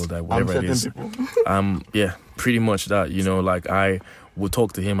babes, or that whatever it is. People. Yeah, pretty much that. Like, would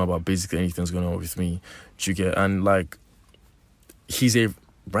talk to him about basically anything that's going on with me. Do you get? And like, he's a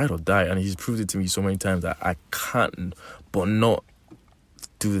ride or die, and he's proved it to me so many times that I can't but not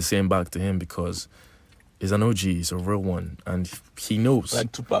do the same back to him, because he's an OG, he's a real one, and he knows.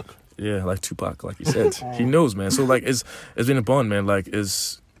 Like Tupac. Yeah, like Tupac, like you said. He knows, man. So like, it's been a bond, man. Like,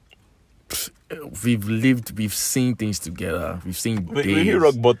 we've seen things together. We've seen days. We hit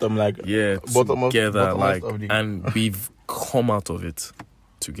rock bottom, like bottom together, like, of the... and we've come out of it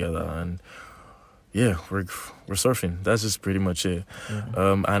together, and yeah, we're surfing. That's just pretty much it.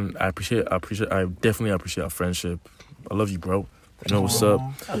 Yeah. And I definitely appreciate our friendship. I love you, bro. You know what's up?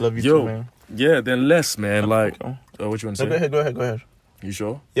 I love you too, man. Yeah, then Les, man. Like, what you want to say? Go ahead. You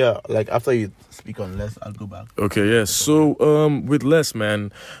sure? Yeah, like after you speak on Les, I'll go back. Okay, yeah. So, with Les,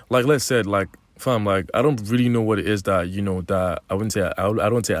 man, like Les said, like, fam, like, I don't really know what it is that, you know, that I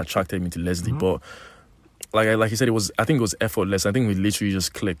don't say attracted me to Leslie, but like he said, I think it was effortless. I think we literally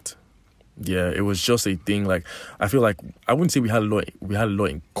just clicked. Yeah, it was just a thing. Like, I feel like I wouldn't say we had a lot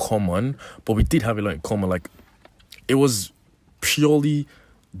in common, but we did have a lot in common. Like, it was purely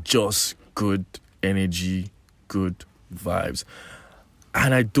just good energy, good vibes.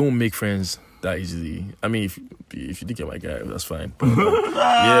 And I don't make friends that easily. I mean, if you did get my guy, that's fine. But,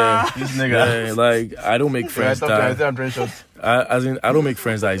 yeah, This nigga. yeah, like, I don't make friends I don't make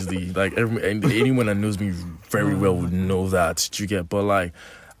friends that easily. Like, anyone that knows me very well would know that. Do you get? But like,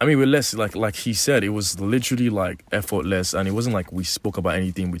 I mean, with Les, like he said, it was literally like effortless, and it wasn't like we spoke about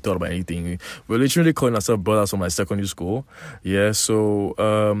anything, we thought about anything. We were literally calling ourselves brothers from like secondary school. Yeah, so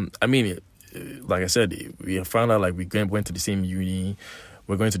I mean, like I said, we found out like we went to the same uni.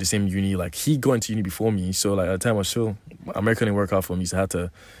 We're going to the same uni. Like, he got into uni before me, so like at the time I was still American didn't work out for me, so I had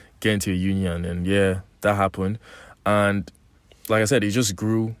to get into a uni, and then yeah, that happened. And like I said, it just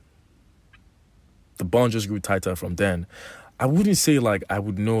grew. The bond just grew tighter from then. I wouldn't say like I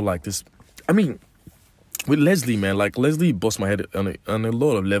would know like this. I mean, with Leslie, man, like Leslie bust my head on a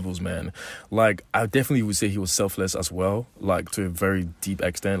lot of levels, man. Like, I definitely would say he was selfless as well, like to a very deep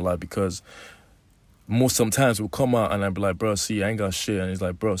extent, like, because sometimes we'll come out and I'd be like, bro, see, I ain't got shit, and he's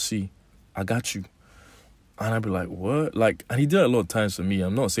like, bro, see, I got you. And I'd be like, what? Like, and he did it a lot of times for me.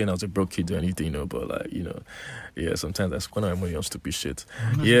 I'm not saying I was a broke kid or anything, you know, but like, you know, yeah, sometimes I spend my money on stupid shit.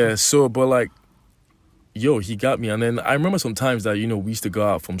 Yeah, so, but like, yo, he got me. And then I remember sometimes that, you know, we used to go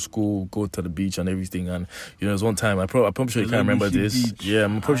out from school, go to the beach and everything. And, you know, there's one time, I'm probably sure you can't remember this. Beach. Yeah,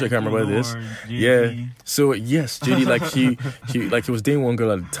 I'm probably sure you can't remember this. JD. Yeah. So, yes, JD, like, he was dating one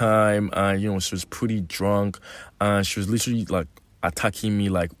girl at the time. And, you know, she was pretty drunk. And she was literally, like, attacking me,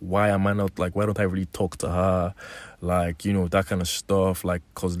 like, why don't I really talk to her? Like, you know, that kind of stuff. Like,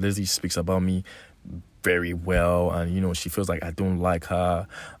 because Leslie speaks about me very well. And, you know, she feels like I don't like her.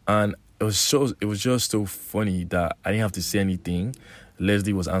 And it was just so funny that I didn't have to say anything.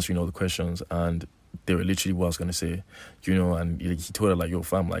 Leslie was answering all the questions, and they were literally what I was gonna say, you know. And he told her like, "Yo,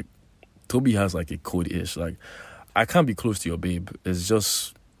 fam, like, Toby has like a code-ish. Like, I can't be close to your babe. It's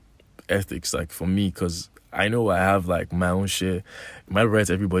just ethics, like, for me, because I know I have like my own shit. It might right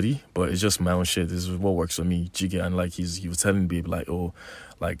to everybody, but it's just my own shit. This is what works for me, jiggy." And like he was telling babe like, "Oh,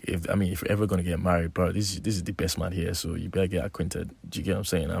 like if you're ever gonna get married, bro, this is the best man here, so you better get acquainted." Do you get what I'm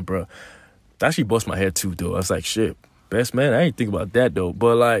saying? And bro, that actually bust my head too, though. I was like, shit, best man. I ain't think about that though.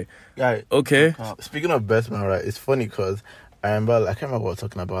 But like, yeah, okay. Speaking of best man, right? It's funny because I can't remember what I was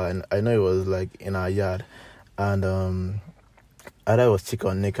talking about, and I know it was like in our yard, and either it was Chica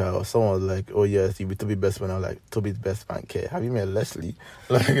or Nika, or someone was like, "Oh yes, you be Toby best man." I was like, "Toby's best man care. Have you met Leslie?"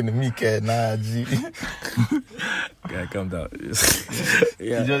 Like, me care, nah, G. Yeah, calm down.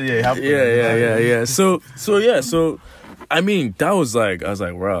 Yeah. Yeah. So I mean, that was like, I was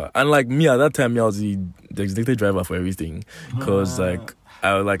like, wow. And like me at that time, I was the designated driver for everything, because like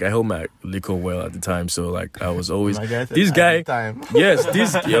I held my liquor well at the time, so like I was always this guy. Yes,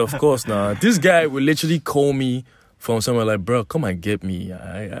 of course. Now this guy would literally call me from somewhere like, bro, come and get me.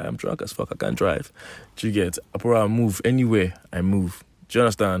 I'm drunk as fuck. I can't drive. Do you get? I move anywhere. I move. Do you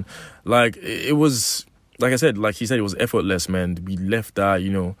understand? Like, it was, like I said, like he said, it was effortless, man. We left that,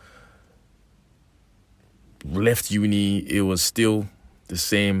 you know, left uni. It was still the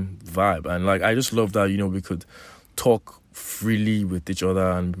same vibe. And like, I just love that, you know, we could talk freely with each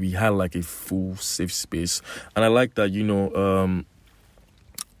other, and we had like a full safe space. And I like that, you know,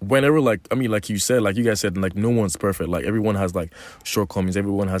 whenever, like, I mean, like you said, like you guys said, like, no one's perfect. Like, everyone has like shortcomings,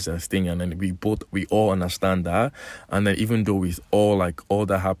 everyone has their thing, and then we all understand that. And then even though with all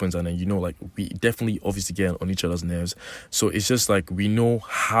that happens, and then, you know, like, we definitely obviously get on each other's nerves. So it's just like, we know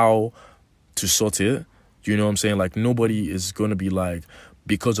how to sort it. You know what I'm saying? Like, nobody is gonna be like,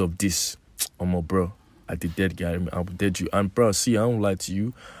 because of this, bro, I did dead guy. I dead you. And bro, see, I don't lie to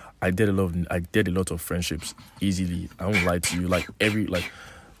you. I did a lot of friendships easily. I won't lie to you. Like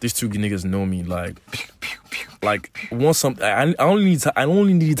these two niggas know me. Like once something. I only need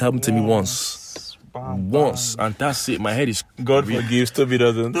it to happen to me once. Once, and that's it. My head is God forgives. Toby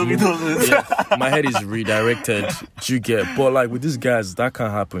doesn't. Yeah, my head is redirected. Do you get? But like with these guys, that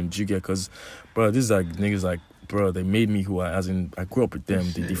can't happen. Do you get? Because, bro, these are niggas like, bro, they made me who I. As in, I grew up with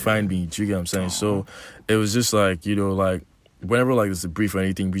them. They defined me. Do you get what I'm saying? So it was just like, you know, like. Whenever like there's a brief or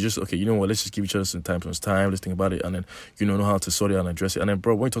anything, we just, okay, you know what, let's just give each other some time, let's think about it, and then, you know how to sort it out and address it. And then,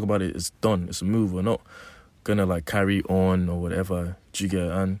 bro, when you talk about it, it's done, it's a move. We're not gonna like carry on or whatever. Do you get?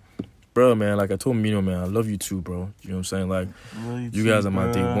 And bro, man, like I told Mino, man, I love you too, bro. You know what I'm saying? Like, you guys are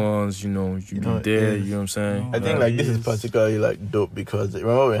my day ones, you know, you be there, you know what I'm saying? I think like this is particularly like dope because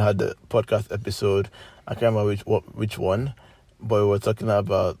remember we had the podcast episode, I can't remember which one, but we were talking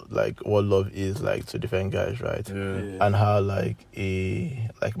about like what love is like to different guys, right? Yeah. And how like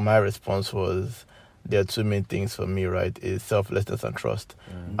my response was, there are two main things for me, right? Is selflessness and trust.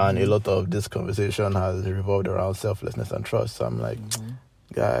 And a lot of this conversation has revolved around selflessness and trust. So I'm like,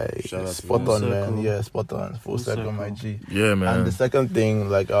 guy, spot on, man. Yeah, spot on. Full circle, my G. Yeah, man. And the second thing,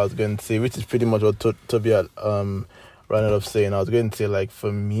 like I was going to say, which is pretty much what Toby had rounded up saying, I was going to say, like,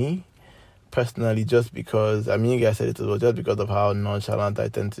 for me, personally, just because, I mean, you guys said it as well, just because of how nonchalant I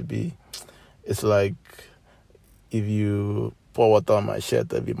tend to be, it's like, if you pour water on my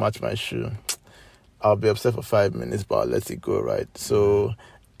shirt, if you match my shoe, I'll be upset for 5 minutes, but I'll let it go, right? So,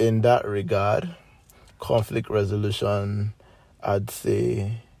 in that regard, conflict resolution, I'd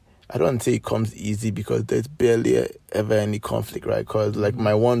say, I don't say it comes easy because there's barely ever any conflict, right? Because, like,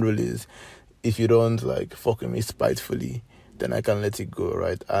 my one rule is, if you don't, like, fuck with me spitefully, then I can let it go,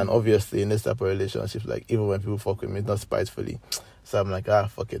 right? And obviously, in this type of relationship, like, even when people fuck with me, it's not spitefully. So I'm like,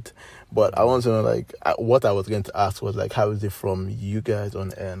 fuck it. But I want to know, like, what I was going to ask was, like, how is it from you guys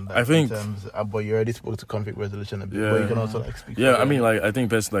on end? Like, I think... but you already spoke to conflict resolution a bit, but you can also, like, speak. Yeah, I mean, like, I think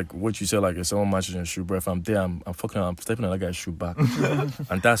best, like, what you said, like, if someone matches your shoe, bro, if I'm there, I'm stepping on that guy's shoe back.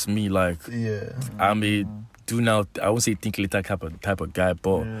 And that's me, like, I'm a I won't say think later type of guy,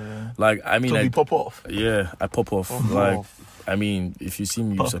 but, like, I mean, so like... we pop off. Yeah, I pop off. I mean, if you see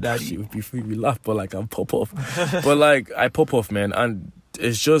me, you laugh, but like I pop off. But like I pop off, man, and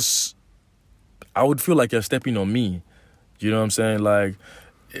it's just I would feel like you're stepping on me. You know what I'm saying? Like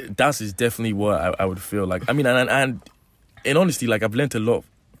that is definitely what I would feel like. I mean, and in honesty, like I've learned a lot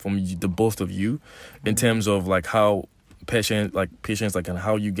from the both of you in terms of like how patience, like and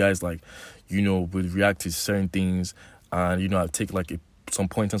how you guys like, you know, would react to certain things, and you know, I take like some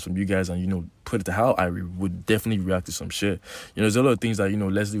pointers from you guys and, you know, put it to how I would definitely react to some shit. You know, there's a lot of things that, you know,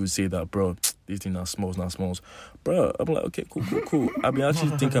 Leslie would say that, bro, this thing not smalls. Bro, I'm like, okay, cool. I mean, I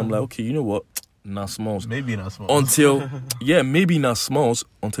actually think I'm like, okay, you know what? Not smalls. Maybe not smalls. Until, maybe not smalls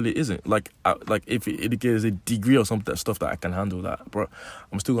until it isn't. Like if it gets a degree or something, that stuff that I can handle that, bro,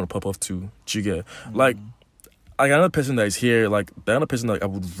 I'm still going to pop off too. Do you get? Like another person that is here, like the other person that I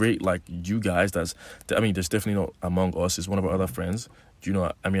would rate like you guys, there's definitely not among us, is one of our other friends. You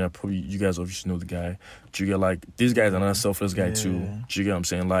know, I mean, you guys obviously know the guy. Do you get, like, this guy is another selfless guy too. Do you get what I'm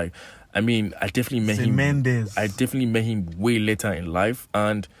saying? Like, I mean, I definitely met him way later in life,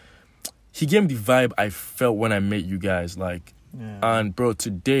 and he gave me the vibe I felt when I met you guys. Like, and bro,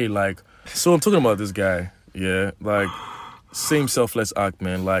 today, like, so I'm talking about this guy, like, same selfless act,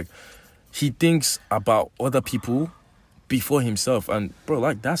 man. Like, he thinks about other people before himself, and bro,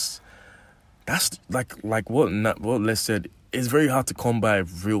 like, that's like what Les said. It's very hard to come by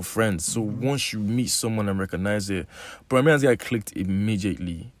real friends. So once you meet someone and recognize it, bro, I mean, I clicked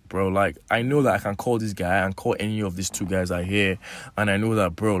immediately, bro. Like, I know that I can call this guy and call any of these two guys I hear, and I know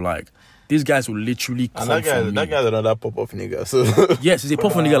that, bro, like, these guys will literally come from me. That guy's another pop-off nigga. So. Yes, he's a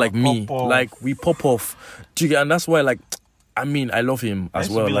pop-off nigga like me. Like, we pop off. And that's why, like, I mean, I love him as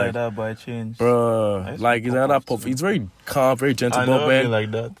well. Like that, but I changed. Bro, like, he's another pop. He's very calm, very gentle. But man,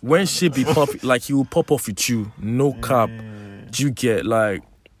 like that. When shit be pop, like, he will pop off with you. No cap. Do you get, like...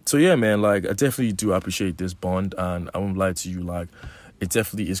 So, yeah, man, like, I definitely do appreciate this bond, and I won't lie to you, like, it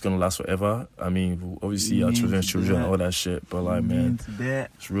definitely is going to last forever. I mean, obviously, our children, and all that shit, but, like, man,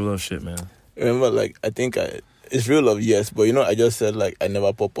 it's real love shit, man. Remember, like, I think it's real love, yes, but, you know, I just said, like, I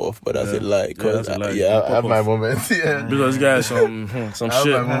never pop off, but that's a lie, because, I have my moments, Because this guy has some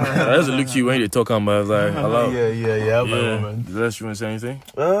shit. I just look you when you're talking about, like, hello. I have my moments. Unless you want to say anything?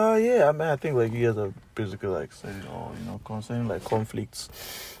 Yeah, I mean, I think, like, you guys are basically, like, saying, concerning, like, conflicts,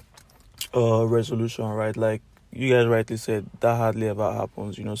 resolution, right? Like, you guys rightly said, that hardly ever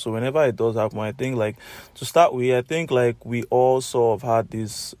happens, you know. So whenever it does happen, I think, like, to start with, I think, like, we all sort of had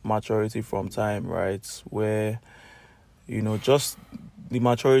this maturity from time, right? Where, you know, just the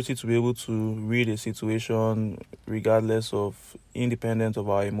maturity to be able to read a situation regardless of, independent of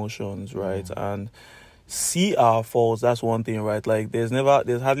our emotions, right? And see our faults. That's one thing, right? Like, there's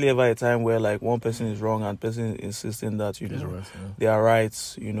hardly ever a time where, like, one person is wrong and person is insisting that, you know, right, they are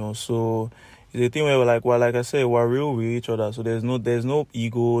right, you know. So it's a thing where we're like, well, like I said, we're real with each other. So there's no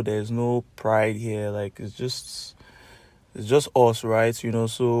ego, there's no pride here. Like, it's just us, right? You know,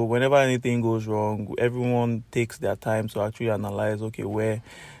 so whenever anything goes wrong, everyone takes their time to actually analyze, okay, where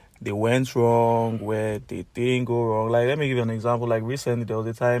they went wrong, where they didn't go wrong. Like, let me give you an example. Like, recently, there was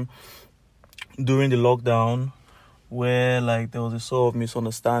a time during the lockdown where, like, there was a sort of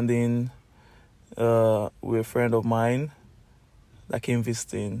misunderstanding with a friend of mine that came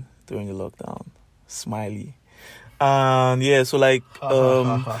visiting during the lockdown. Smiley. And yeah, so, like,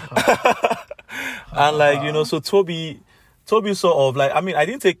 and, like, you know, so Toby sort of, like, I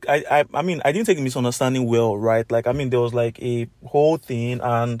didn't take the misunderstanding well, right? Like, there was, like, a whole thing,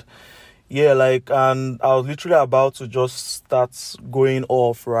 and yeah, like, and I was literally about to just start going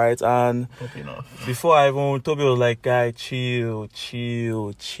off, right? And before Toby was like, guy, chill,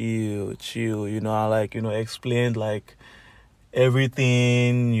 you know, I, like, you know, explained, like,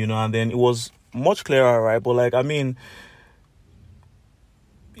 everything, you know, and then it was much clearer, right? But, like,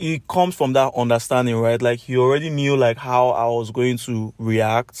 it comes from that understanding, right? Like, he already knew, like, how I was going to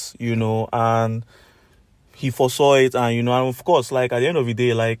react, you know, and he foresaw it. And, you know, and of course, like, at the end of the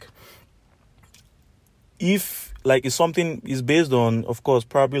day, like, if, like, it's something is based on, of course,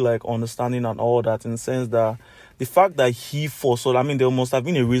 probably, like, understanding and all that, in the sense that the fact that he foresaw, there must have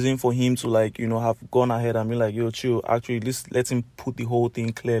been a reason for him to, like, you know, have gone ahead and be like, yo, chill, actually, let him put the whole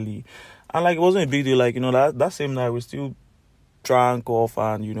thing clearly. And, like, it wasn't a big deal. Like, you know, that same night we still drank off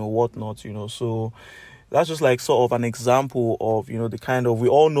and, you know, whatnot, you know. So that's just, like, sort of an example of, you know, the kind of, we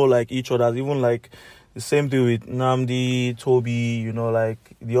all know, like, each other. Even, like, the same thing with Namdi, Toby, you know,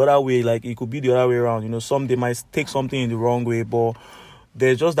 like, the other way, like, it could be the other way around, you know. Some, they might take something in the wrong way, but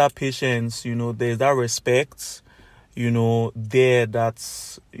there's just that patience, you know, there's that respect, you know, there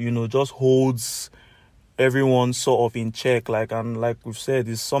that's, you know, just holds everyone sort of in check. Like, and like we've said,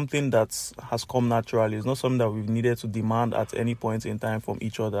 it's something that has come naturally. It's not something that we've needed to demand at any point in time from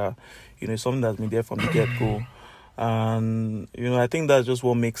each other. You know, it's something that's been there from the get-go. And, you know, I think that's just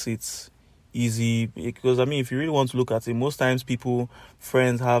what makes it easy, because if you really want to look at it, most times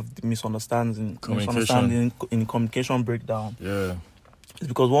friends have misunderstanding in communication breakdown. Yeah, it's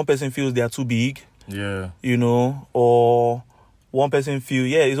because one person feels they are too big. Yeah, you know, or one person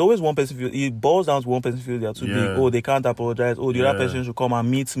it's always one person it boils down to one person feels they are too big. Oh, they can't apologize. Oh, the other person should come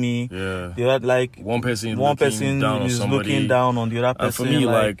and meet me. Yeah, the other, like, one person is looking down on the other person. And for me,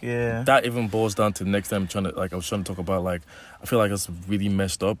 like that even boils down to the next time I was trying to talk about, like, I feel like it's really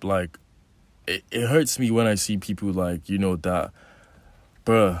messed up. Like, it hurts me when I see people, like, you know, that,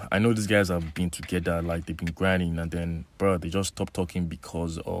 bruh, I know these guys have been together, like, they've been grinding, and then, bruh, they just stop talking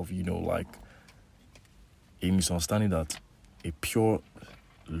because of, you know, like, a misunderstanding that a pure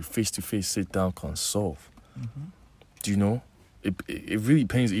face-to-face sit-down can solve. Mm-hmm. Do you know? It really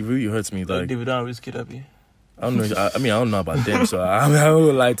pains, it really hurts me. Like, David, don't risk it up here. I don't know. I don't know about them, so I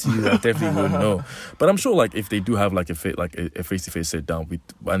won't lie to you. I definitely wouldn't know. But I'm sure, like, if they do have, like, a face-to-face sit-down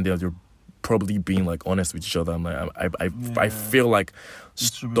and they're probably being, like, honest with each other, I'm like, I feel like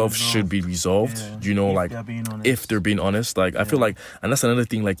stuff should be resolved. You know, like, if they're being honest, like, I feel like, and that's another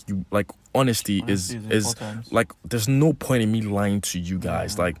thing, like, you, like, honesty is like, there's no point in me lying to you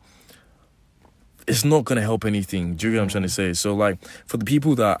guys. Like, it's not gonna help anything. Do you get what I'm trying to say? So, like, for the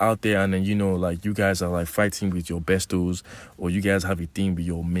people that are out there, and then, you know, like, you guys are, like, fighting with your bestos, or you guys have a thing with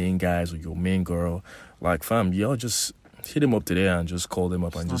your main guys or your main girl, like, fam, y'all just hit them up today and just call them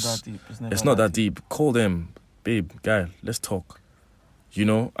up. It's not that deep. Call them, babe, guy, let's talk. You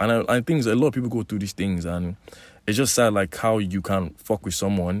know, and I think a lot of people go through these things, and it's just sad, like, how you can fuck with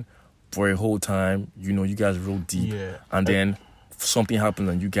someone for a whole time. You know, you guys roll deep, and then something happens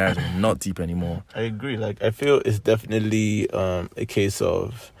and you guys are not deep anymore. I agree. Like, I feel it's definitely a case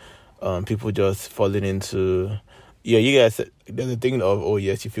of people just falling into. Yeah, you guys, there's a thing of, oh,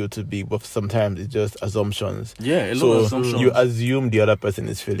 yes, you feel too big, but sometimes it's just assumptions. Yeah, a lot of assumptions. You assume the other person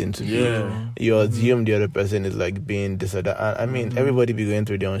is feeling too big. You assume the other person is, like, being this or that. And, everybody be going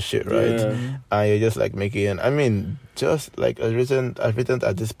through their own shit, right? Yeah. And you're just, like, making, just, like, as recent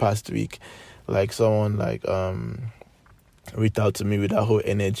as this past week, like, someone, like, reached out to me with that whole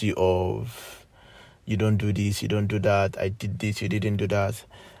energy of, you don't do this, you don't do that, I did this, you didn't do that.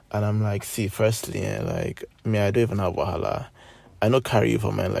 And I'm like, see, firstly, like, me, I don't even have wahala. I don't carry you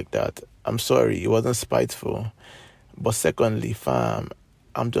for mine like that. I'm sorry, it wasn't spiteful. But secondly, fam,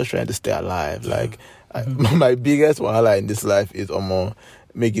 I'm just trying to stay alive. Like, my biggest wahala in this life is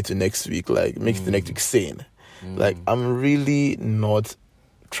make it to next week. Like, make it to next week sane. Like, I'm really not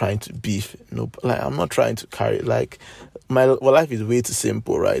trying to beef. No, like, I'm not trying to carry. Like, my life is way too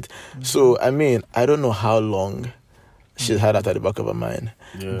simple, right? So, I mean, I don't know how long she's had that at the back of her mind.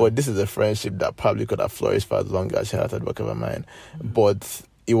 Yeah. But this is a friendship that probably could have flourished for as long as she had that at the back of her mind. But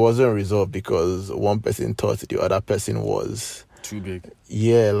it wasn't resolved because one person thought the other person was too big.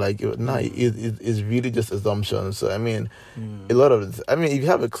 Yeah, like, it's really just assumptions. So, I mean, a lot of it, I mean, if you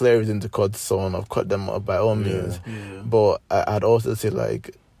have a clear reason to cut someone or cut them up, by all means. Yeah. But I'd also say,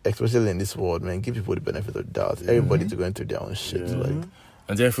 like, especially in this world, man, give people the benefit of the doubt. Everybody's going through their own shit. Yeah. Like,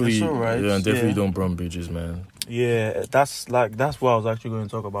 And definitely, That's all right. and definitely don't burn bridges, man. Yeah, that's what I was actually going to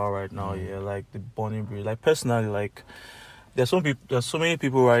talk about right now. Yeah, like the burning bridge. Like personally, like there's so many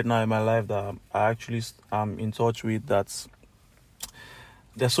people right now in my life that I actually am in touch with.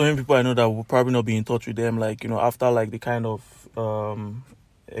 There's so many people I know that will probably not be in touch with them. Like, you know, after like the kind of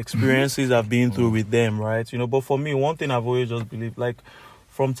experiences I've been through with them, right? You know, but for me, one thing I've always just believed, like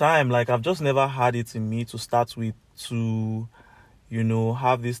from time, like I've just never had it in me to start with to, you know,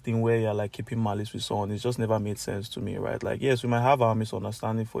 have this thing where you're like keeping malice with someone. It's just never made sense to me, right? Like, yes, we might have our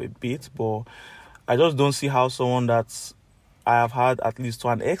misunderstanding for a bit, but I just don't see how someone that's I have had, at least to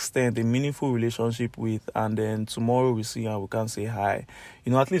an extent, a meaningful relationship with, and then tomorrow we see and we can't say hi.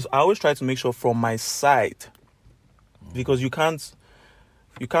 You know, at least I always try to make sure from my side, because you can't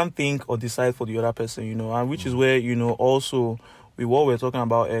think or decide for the other person, you know, and which is where, you know, also with what we were talking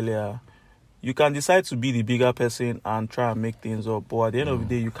about earlier, you can decide to be the bigger person and try and make things up, but at the end of the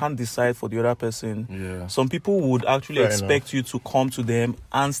day, you can't decide for the other person. Yeah. Some people would actually Fair expect you to come to them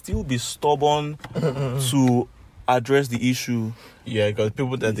and still be stubborn to address the issue. yeah, because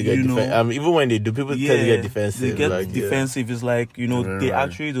people tend to get You know, defensive. Even when they do, people tend to get defensive. They get like, defensive. It's like, you know, they Right.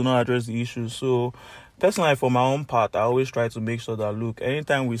 actually do not address the issue. So personally, for my own part, I always try to make sure that, look,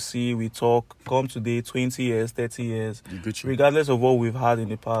 anytime we see, we talk, come today, 20 years, 30 years, You Gucci. regardless of what we've had in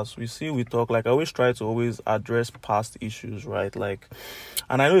the past, we see, we talk. Like, I always try to always address past issues, right? Like,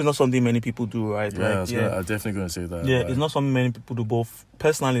 and I know it's not something many people do, right? Yeah, Like, I'm definitely gonna say that. yeah, like, it's not something many people do, but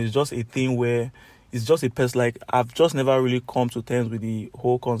personally, it's just a thing where it's just a person. Like, I've just never really come to terms with the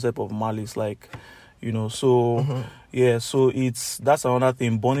whole concept of malice, like, you know. So yeah, so that's another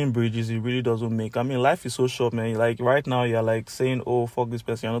thing. Burning bridges, it really doesn't make. I mean, life is so short, man. Like right now, you're like saying, "Oh, fuck this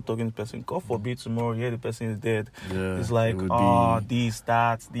person," you're not talking to this person. God forbid tomorrow, yeah, the person is dead. Yeah, It's like, it would this,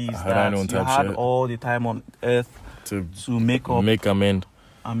 that. I had You type had shit. all the time on earth to make up make amend.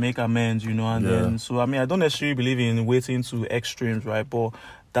 and make amends, you know, and Yeah. then, so, I mean, I don't necessarily believe in waiting to extremes, right, but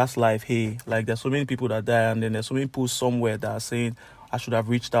that's life. Hey, like, there's so many people that die, and then there's so many people somewhere that are saying, I should have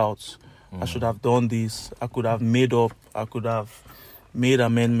reached out, I should have done this, I could have made up, I could have made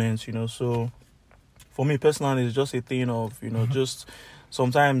amendments, you know. So for me personally, it's just a thing of, you know, just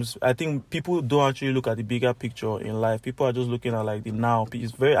sometimes I think people don't actually look at the bigger picture in life. People are just looking at like the now.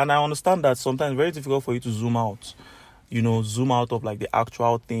 And I understand that sometimes it's very difficult for you to zoom out, you know, zoom out of like the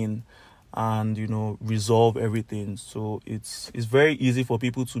actual thing and, you know, resolve everything. So it's very easy for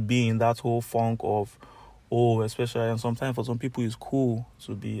people to be in that whole funk of, oh, especially, and sometimes for some people it's cool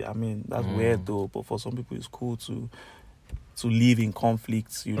to be, I mean, that's weird though, but for some people it's cool to live in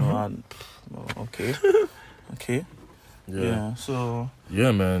conflicts, you know, and okay. Yeah. So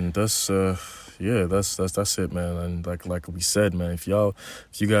Yeah, man. That's that's it, man. And like we said, man, if you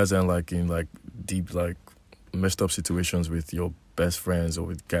guys are like in like deep like messed up situations with your best friends or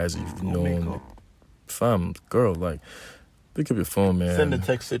with guys you've known, fam, girl, like pick up your phone, man. Send a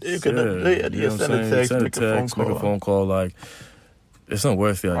text. You can you know what send I'm a saying? text, Send a make text, a phone make a phone call. Like, it's not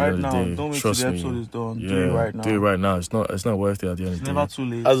worth it at right the end now, of the day. don't wait till Trust the me. episode is done. Yeah, Do it right now. do it right now. It's not worth it at the end It's of the never day. too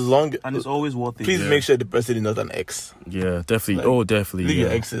late. As long, And it's always worth it. please Yeah. make sure the person is not an ex. Yeah, definitely. Like, Definitely. Leave Yeah.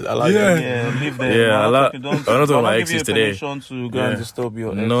 your exes. Allow Yeah. them. Yeah, leave them. Yeah, I'm not I'm not talking about my give exes you today. permission to go Yeah. and disturb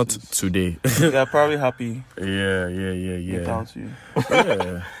your Not exes. today. They're probably happy Yeah. without you.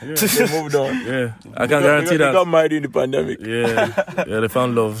 Yeah. They moved on. Yeah. I can guarantee They got that. married in the pandemic. Yeah, they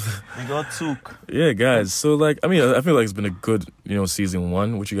found love. They got took. Yeah, guys. So like, I mean, I feel like it's been a good, season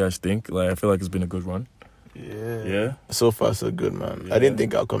 1. What you guys think? Like, I feel like it's been a good run. Yeah. So far, so good, man. Yeah. I didn't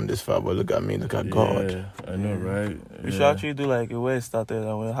think I'll come this far, but look at me. Look at God. Yeah, I know, right? We should actually do like where it started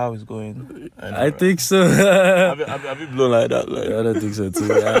and how it's going. I think so. I've been blown like that. Like. I don't think so too.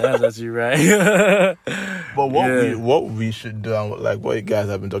 Yeah, that's actually right. But Yeah. what we should do, and like what you guys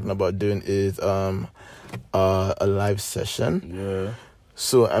have been talking about doing, is a live session. Yeah.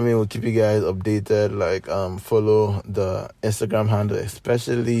 So, I mean, we'll keep you guys updated. Like, follow the Instagram handle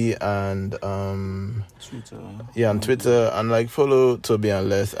especially, and Twitter. yeah, on Twitter, and like follow Toby and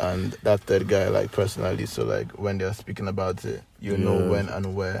Les and that third guy like personally. So like when they're speaking about it, you know when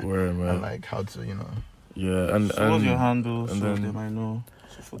and where and like how to, you know. Yeah, and So what's your handle so then, they might know?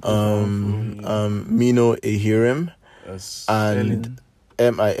 So Mino Ehirim That's and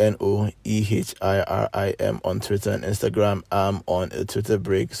MinoEhirim on Twitter and Instagram. I'm on a Twitter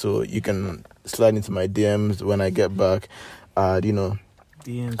break, so you can slide into my DMs when I get back. You know,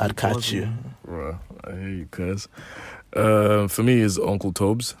 DMs I'd catch you. Bruh, I hear you, cuz. For me, is Uncle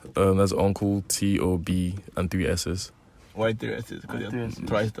Tobes. That's Uncle TOB and 3 S's. Why 3 S's? Because you're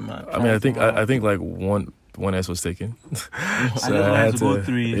twice the man. I mean, I think like one S was taken. So I had to go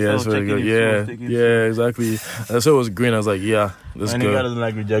 3. Yeah, so yeah, exactly. And so it was green. I was like, yeah, let's And go. he doesn't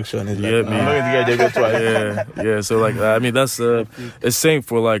like rejection. He's Yeah, like, me. I'm not going to get rejected twice. Yeah. So like, I mean, that's it's same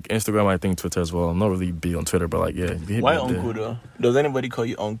for like Instagram. I think Twitter as well. I'm not really big on Twitter, but like, yeah. You can hit Why me up there. uncle though? Does anybody call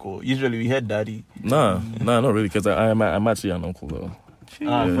you uncle? Usually we hear daddy. Nah, not really, because I'm actually an uncle though.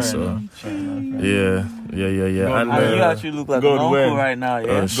 Fair so enough. yeah. And you actually look like an uncle right now,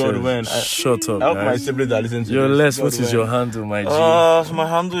 yeah? God, when shut up, I hope my guys. siblings are listening to Yo, this. Les, what is your handle, my G? So my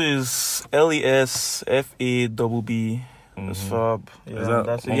handle is LESFABB. It's Fab. Yeah, Is that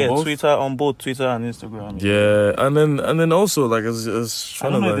that's it. on Yeah, both? Twitter, on both Twitter and Instagram. Yeah, and then also like it's I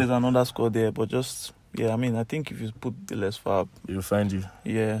trying to don't know if like, there's an underscore there, but just I mean, I think if you put the less Fab, you'll find you.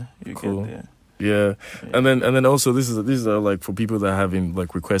 yeah, you Cool. get there. Yeah, and then also these are like for people that are having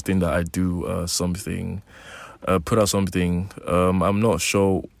like requesting that I do something, put out something. I'm not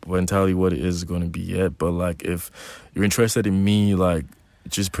sure entirely what it is going to be yet, but like if you're interested in me like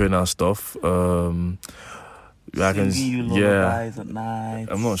just putting out stuff, I can Singing you lullabies at night.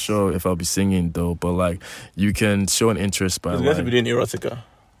 I'm not sure if I'll be singing though, but like you can show an interest by He's going to like, be doing erotica.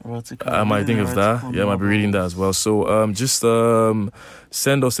 I might think of that. Yeah, I might be reading that as well. So just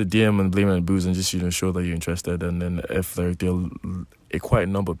send us a DM and Blame It on Booze and just show that you're interested. And then if there are a quite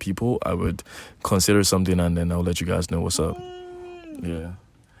number of people, I would consider something and then I'll let you guys know what's up. Yeah.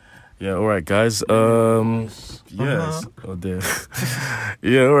 Yeah, all right, guys. Yes. Oh, there.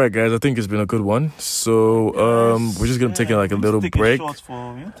 Yeah, all right, guys. I think it's been a good one. So we're just going to take like a little break.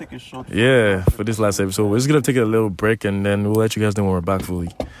 Take a shot Yeah, for this last episode. We're just going to take a little break and then we'll let you guys know when we're back fully.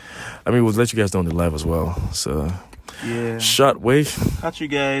 I mean, we'll let you guys know on the live as well. So, yeah. Shot way. Catch you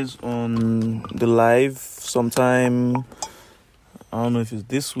guys on the live sometime. I don't know if it's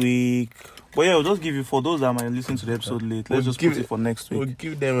this week. But yeah, we'll just give you, for those that might listen to the episode late, let's just put it for next week. We'll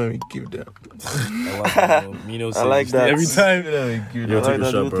give them and we give them. I like that. Every time. Yo, I take like a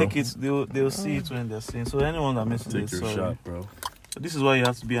that. shot, bro. They'll see it when they're seeing. So anyone that misses Take it, your sorry. shot, bro. So this is why you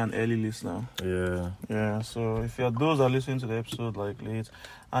have to be an early listener. Yeah. Yeah, so if you're those that are listening to the episode like late,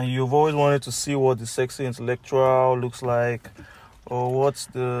 and you've always wanted to see what the sexy intellectual looks like, or what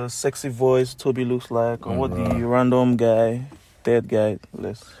the sexy voice Toby looks like, or what the random guy, dead guy,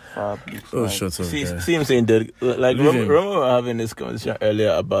 less Fab looks like. Shut up, See guy. him saying that. Like, Leave him. remember we were having this conversation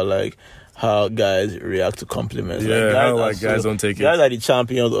earlier about like how guys react to compliments. Yeah, how like guys don't take Guys it. are the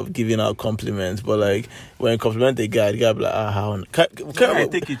champions of giving out compliments, but like when you compliment a guy, the guy be like, how? Can I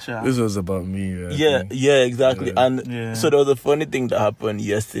take it, child? This was about me. I Yeah, think. yeah, exactly. Yeah. And so there was a funny thing that happened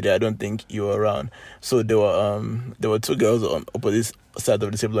yesterday. I don't think you were around. So there were two girls on opposite side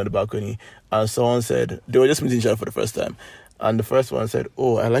of the table on the balcony, and someone said they were just meeting each other for the first time. And the first one said,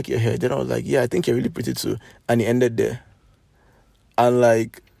 "Oh, I like your hair." Then I was like, "Yeah, I think you're really pretty too." And he ended there. And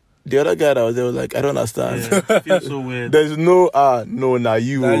like the other guy that was there was like, "I don't understand." Yeah, it feels so weird. There's no now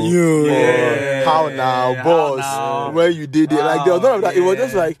you. Now you. Yeah. How now, How boss? now? When you did it, like there was none of that. It was Yeah.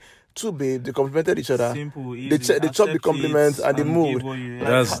 just like two babes. They complimented each other. Simple, easy. They chop the Accept compliments it and they move. give what you-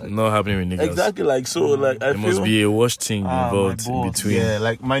 That's not happening with niggas. Exactly, like so. Like I There must feel. be a wash team my involved in boss. between. Yeah,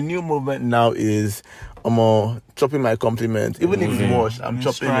 like my new movement now is I'm chopping my compliments. Even if Mhm. you wash, I'm In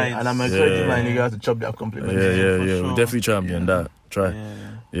chopping strides. it, and I'm encouraging Yeah. my niggas to chop their compliments. Yeah. for We'll sure. definitely try and be on that. Try.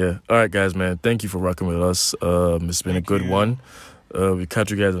 Yeah. All right, guys, man. Thank you for rocking with us. It's been a Thank good you. one. We catch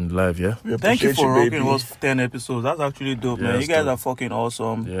you guys on the live, yeah? We Thank you appreciate for baby. rocking us 10 episodes. That's actually dope, Yeah, man. that's You guys dope. are fucking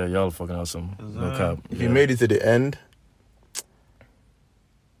awesome. Yeah, y'all are fucking awesome. No Yes, cap. If Yeah. you made it to the end,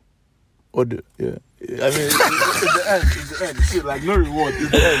 yeah. I mean, it's the end. It's the end. Shit, like no reward.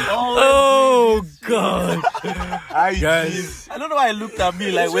 It's the end. Oh, God. Guys. I don't know why I looked at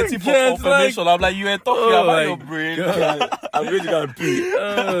me like waiting for Yes, confirmation. I'm like, you were talking Oh about my your brain. I'm going to go and pee.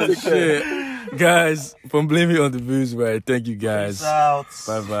 Oh, shit. Guys, from Blame It on the Booze, right? Thank you, guys. Peace out.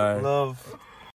 Bye-bye. Love.